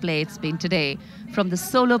splendid display it's been today. From the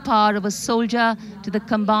solar power of a soldier to the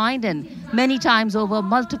combined and many times over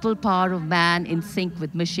multiple power of man in sync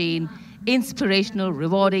with machine. Inspirational,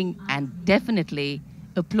 rewarding, and definitely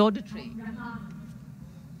applaudatory.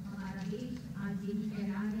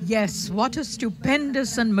 Yes, what a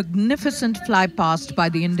stupendous and magnificent flypast by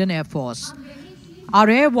the Indian Air Force. Our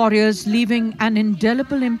air warriors leaving an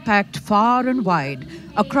indelible impact far and wide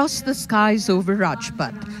across the skies over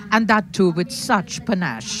Rajpath, and that too with such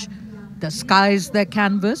panache. The skies their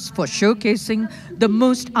canvas for showcasing the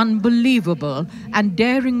most unbelievable and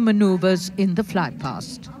daring maneuvers in the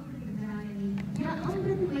flypast.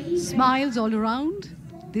 Smiles all around.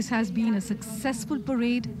 This has been a successful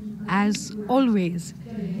parade as always.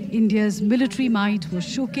 India's military might was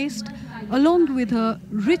showcased along with her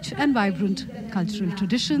rich and vibrant cultural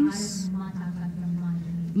traditions,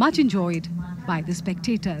 much enjoyed by the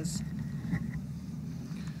spectators.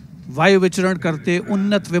 वायु विचरण करते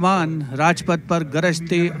उन्नत विमान राजपथ पर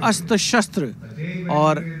गरजते अस्त्र शस्त्र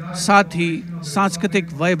और साथ ही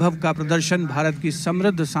सांस्कृतिक वैभव का प्रदर्शन, भारत की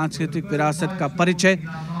समृद्ध सांस्कृतिक विरासत का परिचय।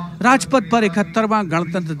 राजपथ पर 71वां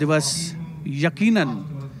गणतंत्र दिवस यकीनन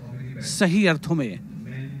सही अर्थों में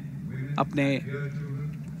अपने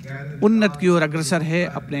उन्नत की ओर अग्रसर है।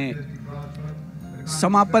 अपने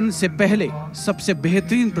समापन से पहले सबसे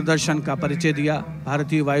बेहतरीन प्रदर्शन का परिचय दिया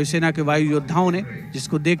भारतीय वायुसेना के वायु योद्धाओं ने,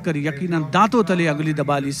 जिसको देखकर यकीनन दांतों तले अंगुली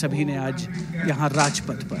दबा ली सभी ने आज यहां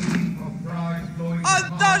राजपथ पर।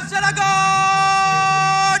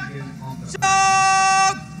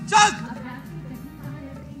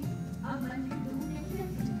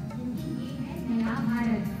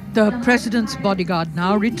 The President's bodyguard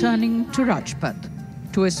now returning to Rajpath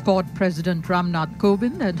to escort President Ramnath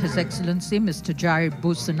Kovind and His Excellency Mr. Jair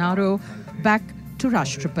Bolsonaro back to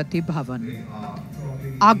Rashtrapati Bhavan.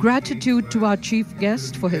 Our gratitude to our chief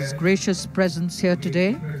guest for his gracious presence here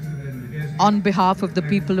today. On behalf of the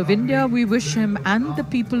people of India, we wish him and the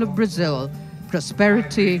people of Brazil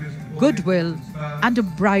prosperity, goodwill, and a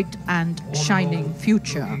bright and shining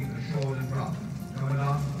future.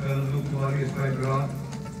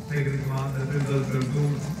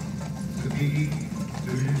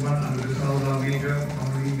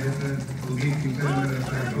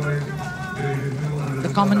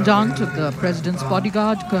 The Commandant of the President's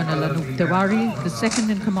Bodyguard, Colonel Anup Tiwari, the Second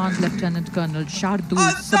in Command, Lieutenant Colonel Shardul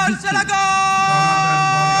Sabiti.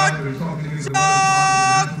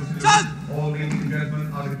 All ladies and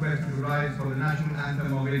gentlemen are requested to rise for the national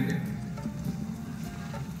anthem of India.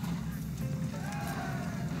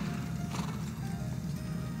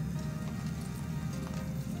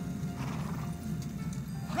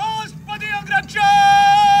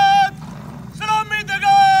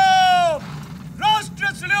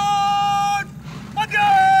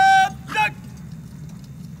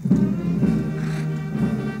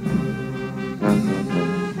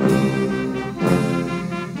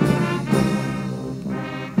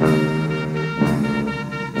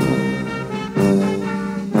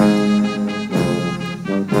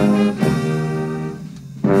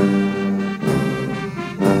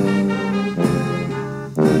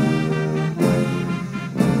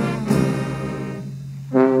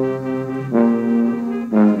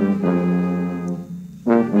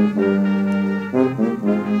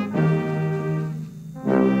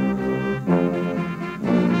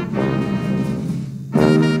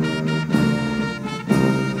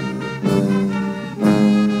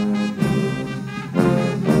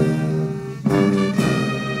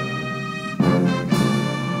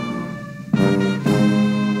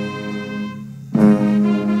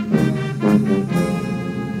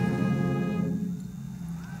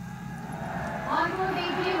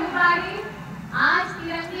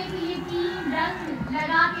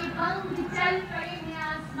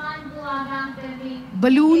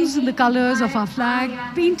 Balloons in the colors of our flag,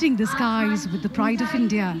 painting the skies with the pride of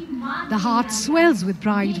India. The heart swells with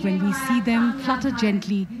pride when we see them flutter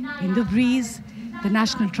gently in the breeze. The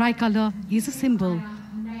national tricolour is a symbol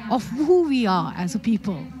of who we are as a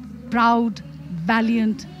people. Proud,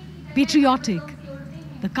 valiant, patriotic.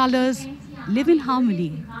 The colours live in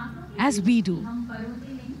harmony as we do.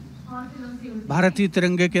 भारतीय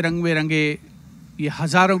तिरंगे के रंग में रंगे ये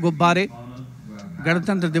हजारों गुब्बारे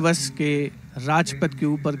गणतंत्र दिवस के राजपथ के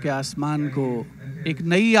ऊपर के आसमान को एक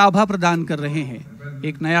नई आभा प्रदान कर रहे हैं,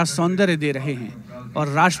 एक नया सौंदर्य दे रहे हैं और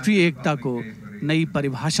राष्ट्रीय एकता को नई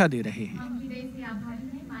परिभाषा दे रहे हैं।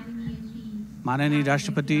 माननीय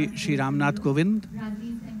राष्ट्रपति श्री रामनाथ कोविंद,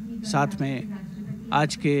 साथ में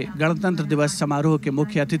आज के गणतंत्र दिवस समारोह के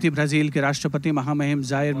मुख्य अतिथि ब्राजील के राष्ट्रपति महामहिम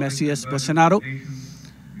जायर मेसियस बोल्सोनारो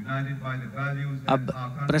अब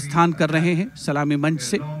प्रस्थान कर रहे हैं सलामी मंच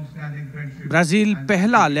से। ब्राजील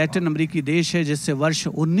पहला लैटिन अमेरिकी देश है जिससे वर्ष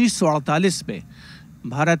 1948 में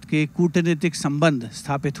भारत के कूटनीतिक संबंध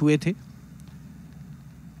स्थापित हुए थे।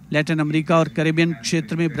 लैटिन अमेरिका और कैरिबियन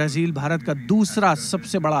क्षेत्र में ब्राजील भारत का दूसरा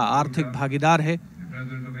सबसे बड़ा आर्थिक भागीदार है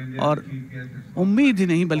और उम्मीद ही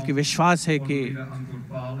नहीं बल्कि विश्वास है कि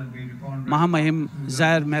महामहिम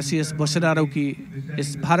जायर मेसियस बोल्सोनारो की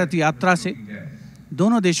इस भारत यात्रा से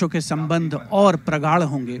दोनों देशों के संबंध और प्रगाढ़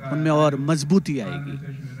होंगे, उनमें और मजबूती आएगी।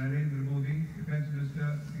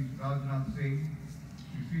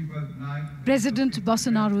 President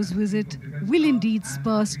Bolsonaro's visit will indeed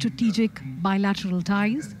spur strategic bilateral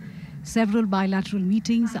ties. Several bilateral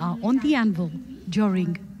meetings are on the anvil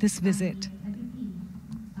during this visit.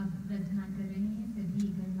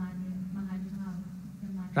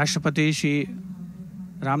 राष्ट्रपति श्री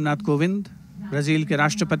रामनाथ कोविंद, ब्राजील के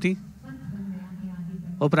राष्ट्रपति,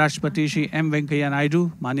 उपराष्ट्रपति श्री एम वेंकैया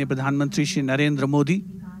नायडू, माननीय प्रधानमंत्री श्री नरेंद्र मोदी,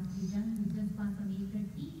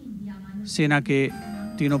 सेना के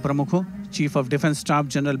तीनों प्रमुखों, chief of defence staff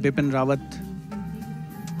general Bipin Rawat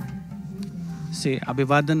से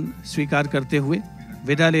अभिवादन स्वीकार करते हुए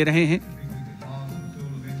विदा ले रहे हैं।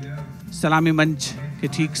 सलामी मंच के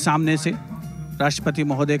ठीक सामने से राष्ट्रपति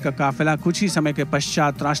महोदय का काफिला कुछ ही समय के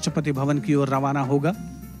पश्चात राष्ट्रपति भवन की ओर रवाना होगा।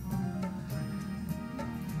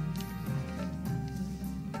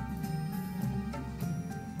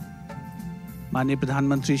 माननीय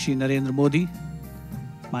प्रधानमंत्री श्री नरेंद्र मोदी,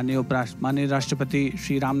 माननीय राष्ट्रपति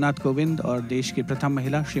श्री रामनाथ कोविंद और देश की प्रथम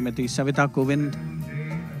महिला श्रीमती सविता कोविंद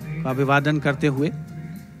का अभिवादन करते हुए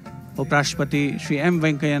उपराष्ट्रपति श्री एम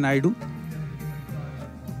वेंकैया नायडू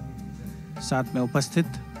साथ में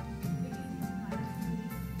उपस्थित।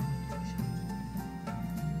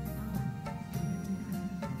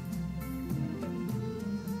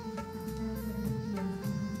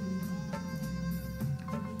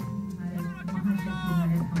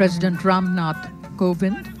 President Ramnath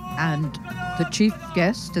Kovind and the chief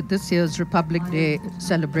guest at this year's Republic Day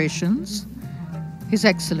celebrations, His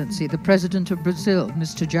Excellency, the President of Brazil,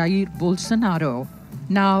 Mr. Jair Bolsonaro,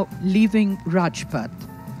 now leaving Rajpath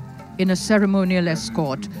in a ceremonial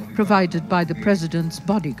escort provided by the President's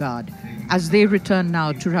bodyguard as they return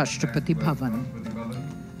now to Rashtrapati Bhavan.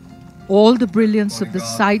 All the brilliance of the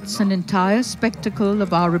sights and entire spectacle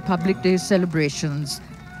of our Republic Day celebrations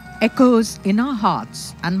echoes in our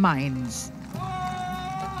hearts and minds.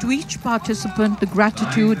 To each participant, the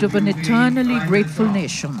gratitude of an eternally grateful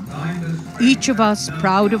nation. Each of us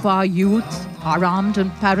proud of our youth, our armed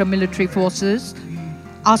and paramilitary forces,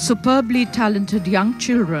 our superbly talented young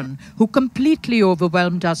children who completely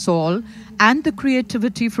overwhelmed us all, and the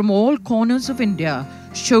creativity from all corners of India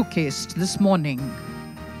showcased this morning.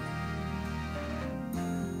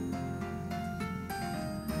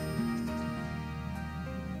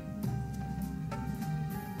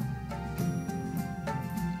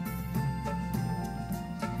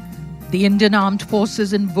 The Indian Armed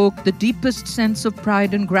Forces invoke the deepest sense of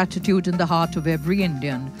pride and gratitude in the heart of every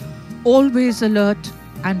Indian, always alert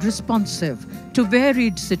and responsive to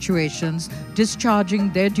varied situations, discharging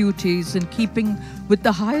their duties in keeping with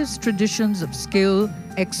the highest traditions of skill,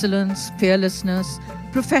 excellence, fearlessness,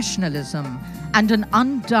 professionalism, and an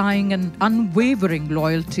undying and unwavering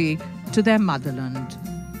loyalty to their motherland.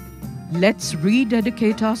 Let's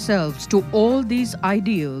rededicate ourselves to all these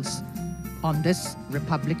ideals on this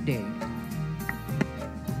Republic Day.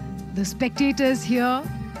 The spectators here,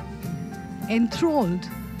 enthralled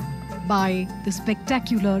by the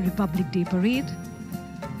spectacular Republic Day parade,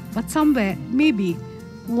 but somewhere maybe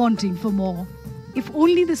wanting for more, if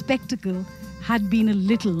only the spectacle had been a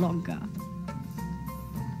little longer.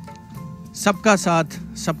 सबका साथ,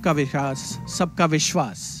 सबका विकास, सबका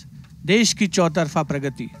विश्वास, देश की चौतरफा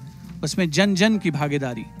प्रगति, उसमें जन जन की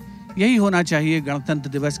भागीदारी, यही होना चाहिए गणतंत्र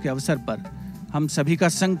दिवस के अवसर पर हम सभी का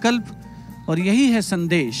संकल्प, और यही है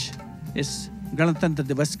संदेश इस गणतंत्र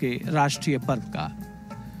दिवस के राष्ट्रीय पर्व का।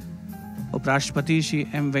 उपराष्ट्रपति श्री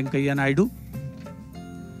एम वेंकैया नायडू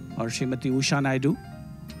और श्रीमती उषा नायडू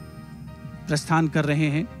प्रस्थान कर रहे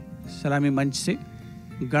हैं सलामी मंच से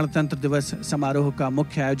गणतंत्र दिवस समारोह का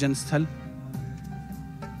मुख्य आयोजन स्थल।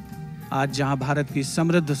 आज जहां भारत की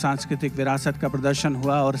समृद्ध सांस्कृतिक विरासत का प्रदर्शन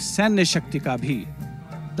हुआ और सैन्य शक्ति का भी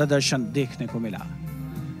प्रदर्शन देखने को मिला।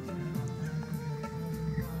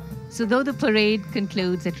 So though the parade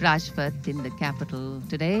concludes at Rajpath in the capital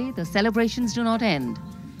today, the celebrations do not end.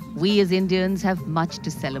 We as Indians have much to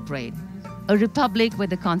celebrate. A republic where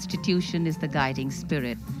the constitution is the guiding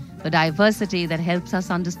spirit, a diversity that helps us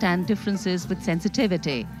understand differences with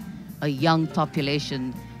sensitivity, a young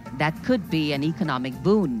population that could be an economic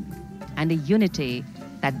boon, and a unity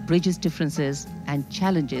that bridges differences and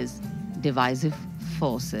challenges divisive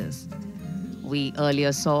forces. We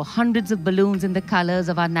earlier saw hundreds of balloons in the colors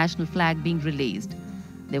of our national flag being released.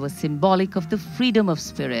 They were symbolic of the freedom of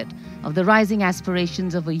spirit, of the rising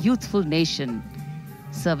aspirations of a youthful nation,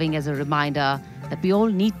 serving as a reminder that we all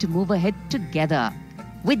need to move ahead together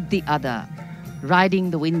with the other,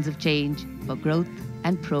 riding the winds of change for growth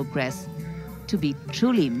and progress to be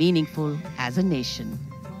truly meaningful as a nation.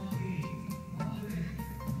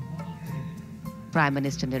 Prime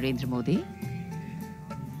Minister Narendra Modi,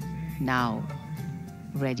 now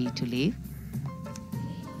ready to leave.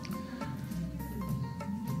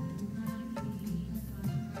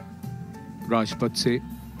 Rajpath से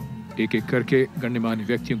एक एक करके गणमान्य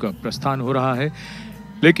व्यक्तियों का प्रस्थान हो रहा है,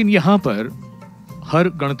 लेकिन यहाँ पर हर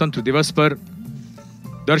गणतंत्र दिवस पर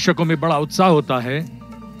दर्शकों में बड़ा उत्साह होता है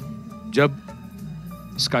जब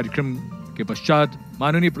इस कार्यक्रम के पश्चात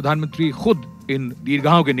माननीय प्रधानमंत्री खुद इन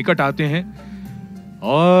दीर्घाओं के निकट आते हैं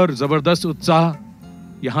और जबरदस्त उत्साह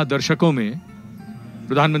यहाँ दर्शकों में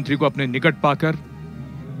प्रधानमंत्री को अपने निकट पाकर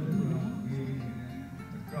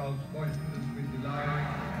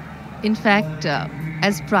In fact,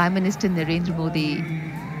 as Prime Minister Narendra Modi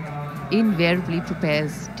invariably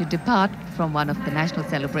prepares to depart from one of the national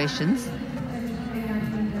celebrations,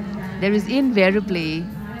 there is invariably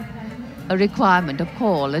a requirement, a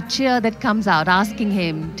call, a cheer that comes out asking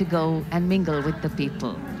him to go and mingle with the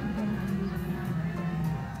people.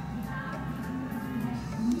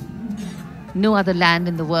 No other land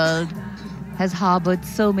in the world has harbored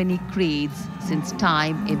so many creeds since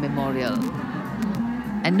time immemorial.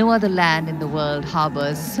 And no other land in the world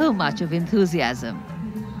harbors so much of enthusiasm.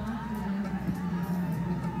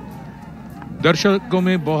 दर्शकों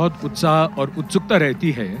में बहुत उत्साह और उत्सुकता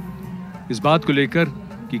रहती है इस बात को लेकर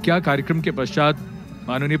कि क्या कार्यक्रम के पश्चात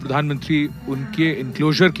माननीय प्रधानमंत्री उनके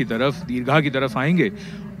इनक्लोजर की तरफ, दीर्घा की तरफ आएंगे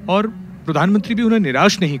और प्रधानमंत्री भी उन्हें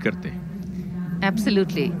निराश नहीं करते.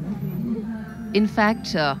 Absolutely. In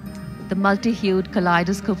fact, the multi-hued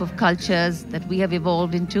kaleidoscope of cultures that we have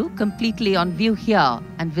evolved into completely on view here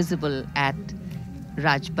and visible at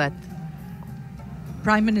Rajpath.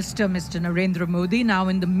 Prime Minister Mr. Narendra Modi, now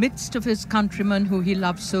in the midst of his countrymen who he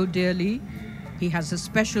loves so dearly. He has a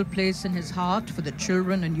special place in his heart for the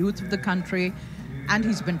children and youth of the country, and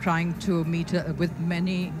he's been trying to meet with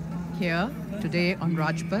many here today on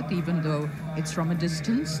Rajpath, even though it's from a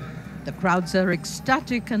distance. The crowds are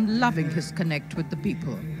ecstatic and loving his connect with the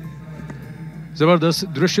people. जबरदस्त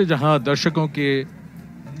दृश्य जहां दर्शकों के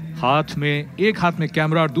हाथ में, एक हाथ में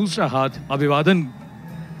कैमरा और दूसरा हाथ अभिवादन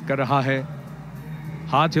कर रहा है,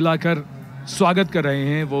 हाथ हिलाकर स्वागत कर रहे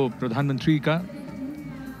हैं वो प्रधानमंत्री का.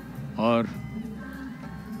 और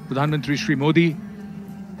प्रधानमंत्री श्री मोदी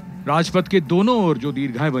राजपथ के दोनों ओर जो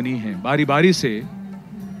दीर्घाएं बनी हैं, बारी बारी से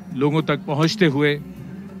लोगों तक पहुंचते हुए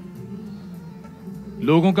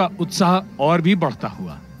लोगों का उत्साह और भी बढ़ता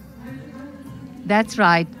हुआ. That's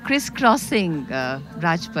right, crisscrossing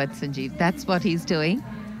Rajpath, Sanjeev. That's what he's doing.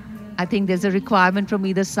 I think there's a requirement from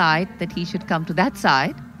either side that he should come to that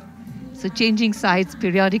side. So changing sides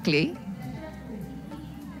periodically.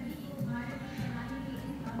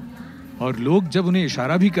 और लोग जब उन्हें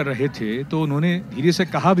इशारा भी कर रहे थे तो उन्होंने धीरे से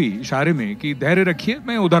कहा भी इशारे में कि धैर्य रखिए,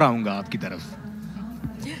 मैं उधर आऊंगा आपकी तरफ.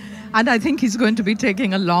 And I think he's going to be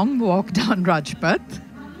taking a long walk down Rajpath.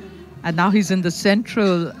 And now he's in the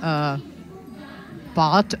central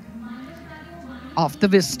part of the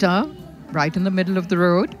vista, right in the middle of the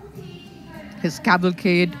road. His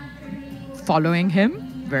cavalcade following him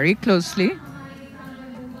very closely.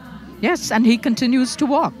 Yes, and he continues to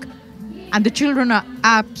walk. And the children are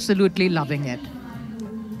absolutely loving it.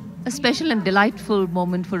 A special and delightful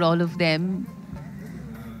moment for all of them.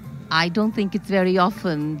 I don't think it's very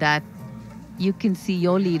often that you can see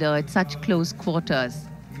your leader at such close quarters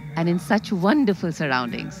and in such wonderful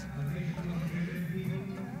surroundings.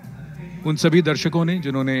 उन सभी दर्शकों ने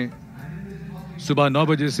जिन्होंने सुबह 9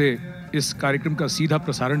 बजे से इस कार्यक्रम का सीधा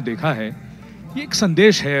प्रसारण देखा है, ये एक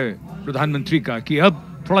संदेश है प्रधानमंत्री का कि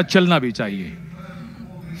अब थोड़ा चलना भी चाहिए.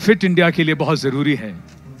 फिट इंडिया के लिए बहुत जरूरी है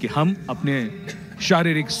कि हम अपने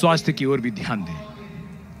शारीरिक स्वास्थ्य की ओर भी ध्यान दें.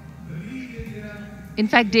 In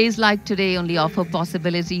fact, days like today only offer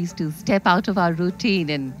possibilities to step out of our routine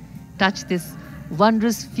and touch this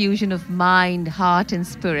wondrous fusion of mind, heart and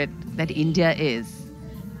spirit that India is.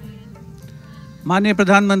 माननीय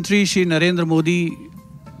प्रधानमंत्री श्री नरेंद्र मोदी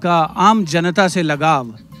का आम जनता से लगाव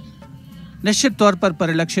निश्चित तौर पर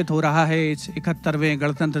परिलक्षित हो रहा है इस 71वें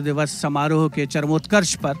गणतंत्र दिवस समारोह के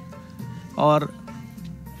चरमोत्कर्ष पर। और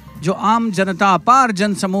जो आम जनता, अपार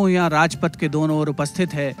जनसमूह यहाँ राजपथ के दोनों ओर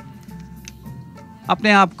उपस्थित है,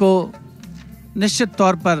 अपने आप को निश्चित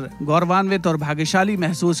तौर पर गौरवान्वित और भाग्यशाली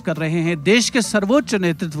महसूस कर रहे हैं देश के सर्वोच्च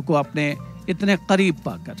नेतृत्व को अपने इतने करीब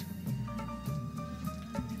पाकर।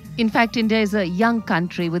 In fact, India is a young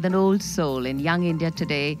country with an old soul, and young India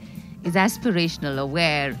today is aspirational,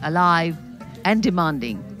 aware, alive, and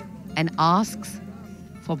demanding, and asks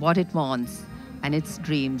for what it wants and its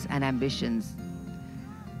dreams and ambitions.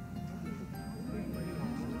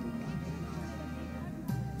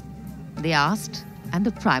 They asked, and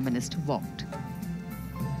the Prime Minister walked.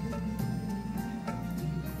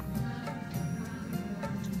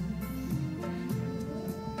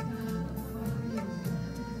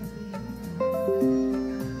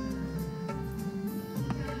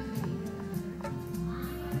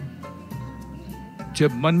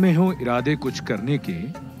 जब मन में हो इरादे कुछ करने के,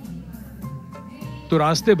 तो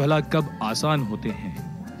रास्ते भला कब आसान होते हैं।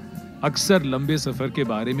 अक्सर लंबे सफर के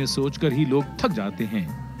बारे में सोचकर ही लोग थक जाते हैं।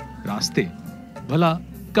 रास्ते भला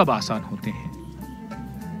कब आसान होते हैं,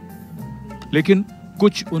 लेकिन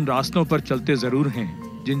कुछ उन रास्तों पर चलते जरूर हैं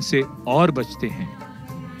जिनसे और बचते हैं।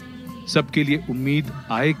 सबके लिए उम्मीद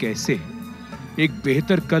आए कैसे, एक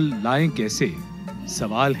बेहतर कल लाएं कैसे,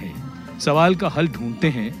 सवाल है। सवाल का हल ढूंढते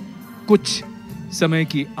हैं, कुछ समय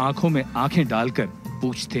की आंखों में आंखें डालकर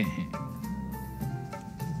पूछते हैं।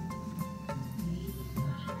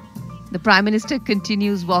 The Prime Minister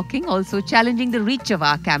continues walking, also challenging the reach of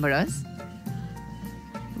our cameras.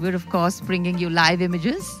 We're of course bringing you live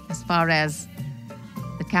images as far as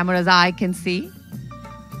the camera's eye can see.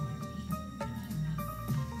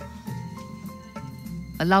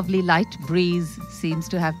 A lovely light breeze seems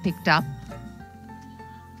to have picked up.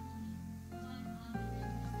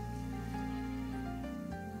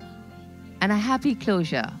 And a happy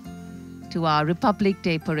closure to our Republic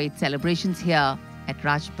Day Parade celebrations here at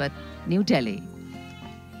Rajpath, New Delhi.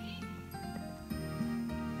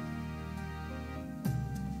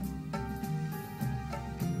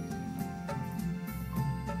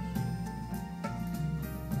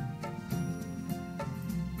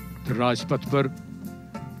 Rajpath पर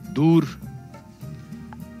दूर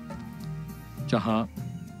जहां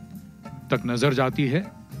तक नजर जाती है,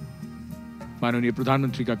 माननीय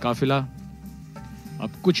प्रधानमंत्री का काफिला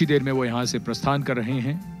अब कुछ ही देर में वो यहां से प्रस्थान कर रहे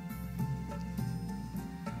हैं।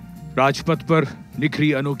 राजपथ पर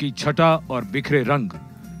निखरी अनोखी छटा और बिखरे रंग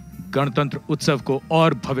गणतंत्र उत्सव को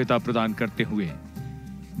और भव्यता प्रदान करते हुए।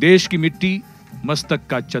 देश की मिट्टी मस्तक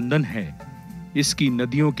का चंदन है, इसकी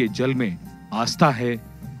नदियों के जल में आस्था है,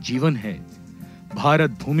 जीवन है।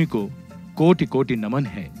 भारत भूमि को कोटि कोटि नमन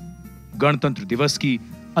है। गणतंत्र दिवस की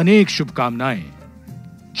अनेक शुभकामनाएं।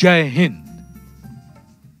 जय हिंद।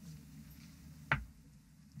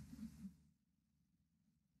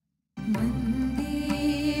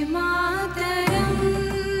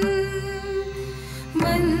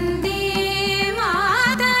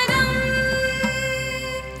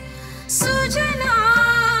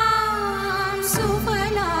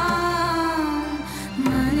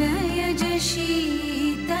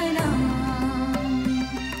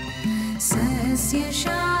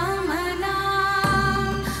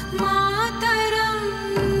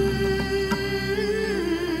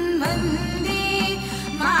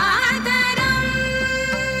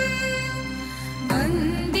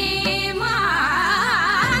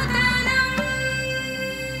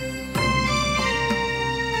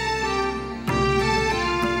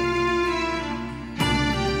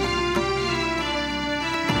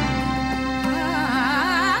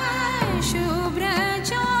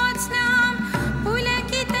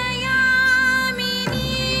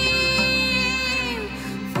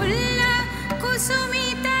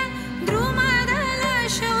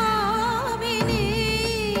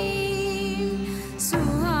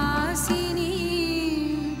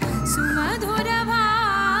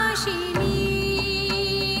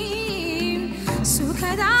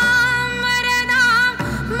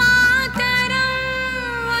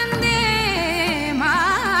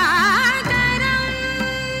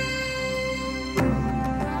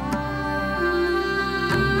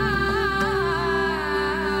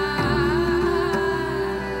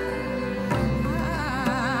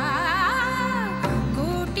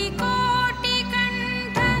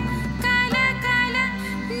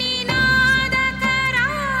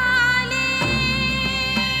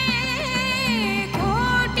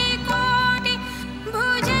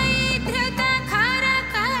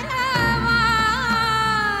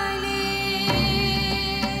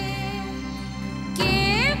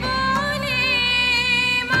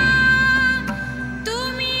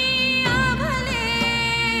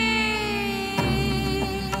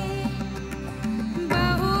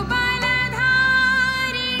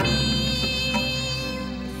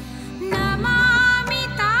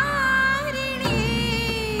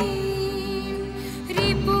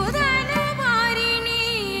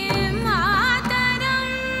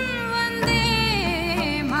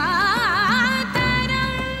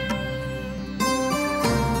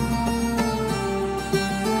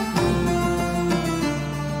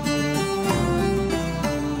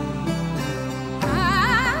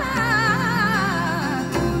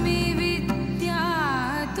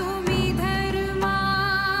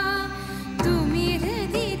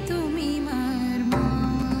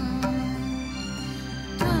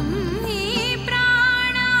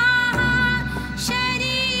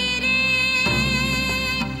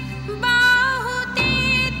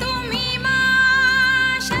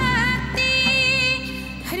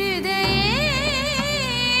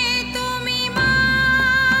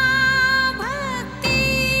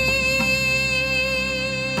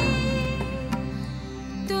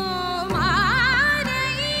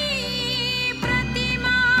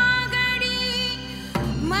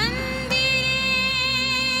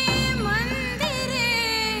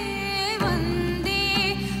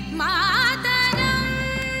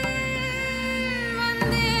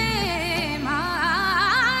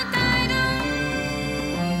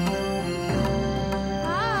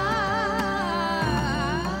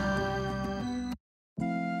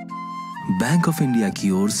 बैंक ऑफ इंडिया की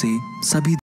ओर से सभी